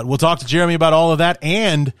 but we'll talk to Jeremy about all of that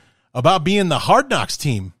and about being the Hard Knocks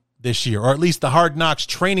team this year, or at least the Hard Knocks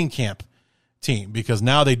training camp team, because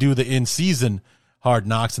now they do the in-season Hard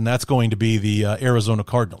Knocks, and that's going to be the Arizona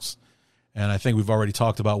Cardinals. And I think we've already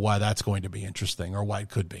talked about why that's going to be interesting, or why it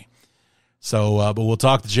could be. So, but we'll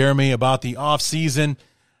talk to Jeremy about the offseason,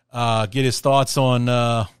 get his thoughts on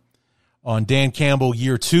Dan Campbell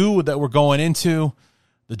year 2 that we're going into,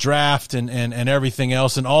 the draft and everything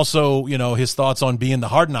else, and also, you know, his thoughts on being the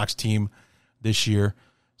Hard Knocks team this year.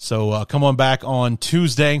 So come on back on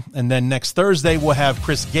Tuesday, and then next Thursday we'll have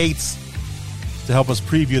Chris Gates to help us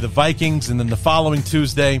preview the Vikings, and then the following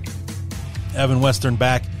Tuesday, Evan Western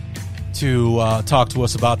back to talk to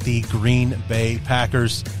us about the Green Bay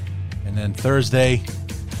Packers, and then Thursday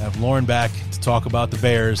have Lauren back to talk about the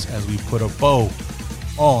Bears as we put a bow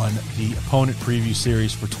on the opponent preview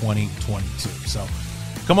series for 2022. So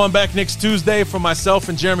come on back next Tuesday for myself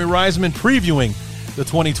and Jeremy Reisman previewing the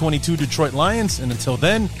 2022 Detroit Lions. And until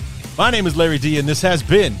then, my name is Larry D, and this has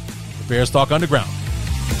been the Bears Talk Underground.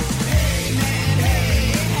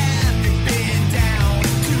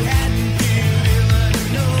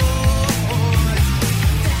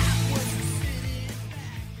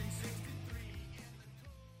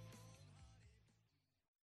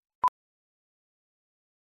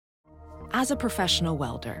 As a professional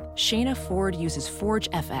welder, Shayna Ford uses Forge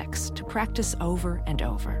FX to practice over and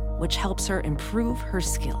over, which helps her improve her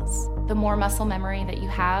skills. The more muscle memory that you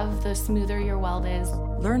have, the smoother your weld is.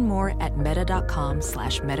 Learn more at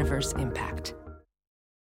meta.com/metaverseimpact.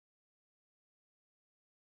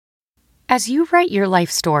 As you write your life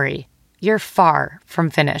story, you're far from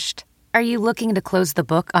finished. Are you looking to close the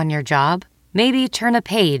book on your job? Maybe turn a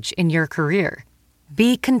page in your career?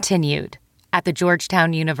 Be continued at the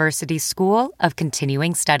Georgetown University School of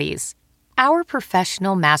Continuing Studies. Our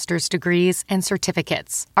professional master's degrees and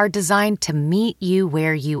certificates are designed to meet you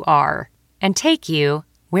where you are and take you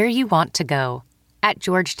where you want to go. At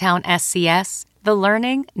Georgetown SCS, the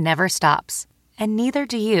learning never stops, and neither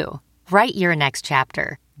do you. Write your next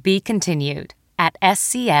chapter. Be continued at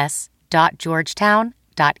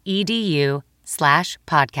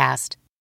scs.georgetown.edu/podcast.